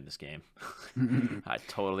 I'm gonna win this game. I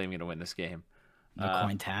totally am gonna win this game. The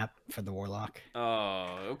coin tap for the Warlock.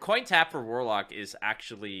 Oh, coin tap for Warlock is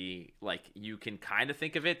actually, like, you can kind of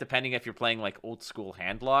think of it depending if you're playing like old school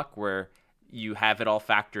Handlock, where you have it all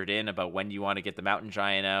factored in about when you want to get the Mountain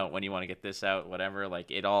Giant out, when you want to get this out, whatever.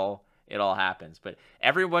 Like, it all happens. But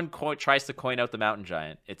everyone tries to coin out the Mountain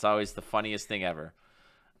Giant. It's always the funniest thing ever.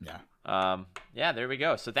 Yeah. Yeah, there we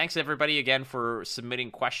go. So thanks everybody again for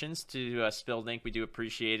submitting questions to Spilled Ink. We do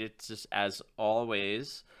appreciate it, just as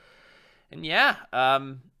always. And yeah,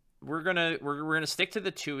 we're gonna stick to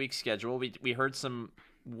the 2-week schedule. We heard some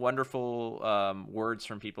wonderful words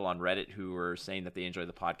from people on Reddit who were saying that they enjoy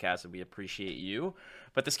the podcast, and we appreciate you.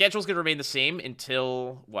 But the schedule's gonna remain the same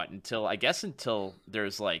until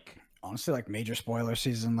there's like, honestly, like, major spoiler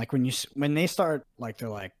season. Like when they start, like, they're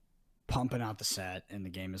like pumping out the set and the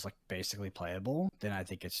game is like basically playable, then I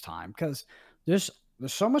think it's time, because there's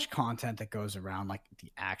so much content that goes around like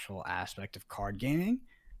the actual aspect of card gaming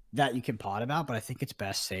that you can pod about, but I think it's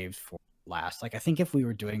best saved for last. Like, I think if we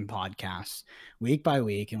were doing podcasts week by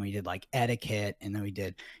week and we did like etiquette, and then we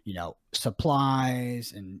did,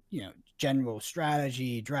 supplies and, general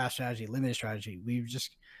strategy, draft strategy, limited strategy, we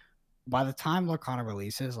just, by the time Lorcana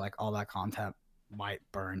releases, like, all that content might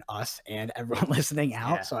burn us and everyone listening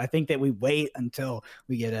out. Yeah. So I think that we wait until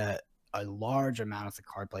we get a large amount of the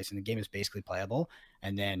card place and the game is basically playable,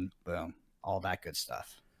 and then boom, all that good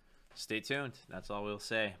stuff. Stay tuned. That's all we'll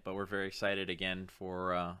say. But we're very excited again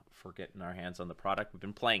for getting our hands on the product. We've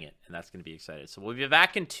been playing it, and that's going to be exciting. So we'll be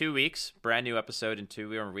back in 2 weeks. Brand new episode in 2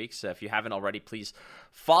 more weeks. So if you haven't already, please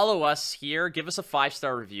follow us here. Give us a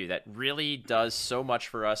 5-star review. That really does so much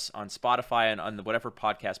for us on Spotify and on whatever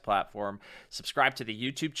podcast platform. Subscribe to the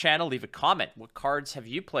YouTube channel. Leave a comment. What cards have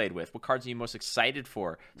you played with? What cards are you most excited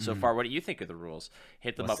for so far? What do you think of the rules?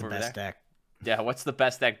 Hit them up over there. Deck? Yeah, what's the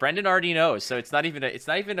best deck? Brendan already knows, so it's not even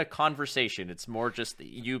a conversation. It's more just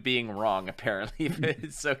you being wrong, apparently. But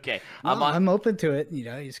it's okay. No, I'm open to it. You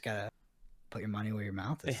just gotta put your money where your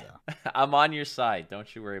mouth is, though. I'm on your side.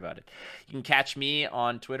 Don't you worry about it. You can catch me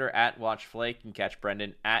on Twitter at WatchFlake. You can catch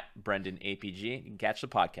Brendan at BrendanAPG. You can catch the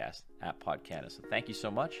podcast at Podcana. So thank you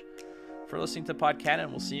so much for listening to Podcana,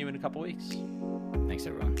 and we'll see you in a couple weeks. Thanks,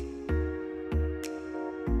 everyone.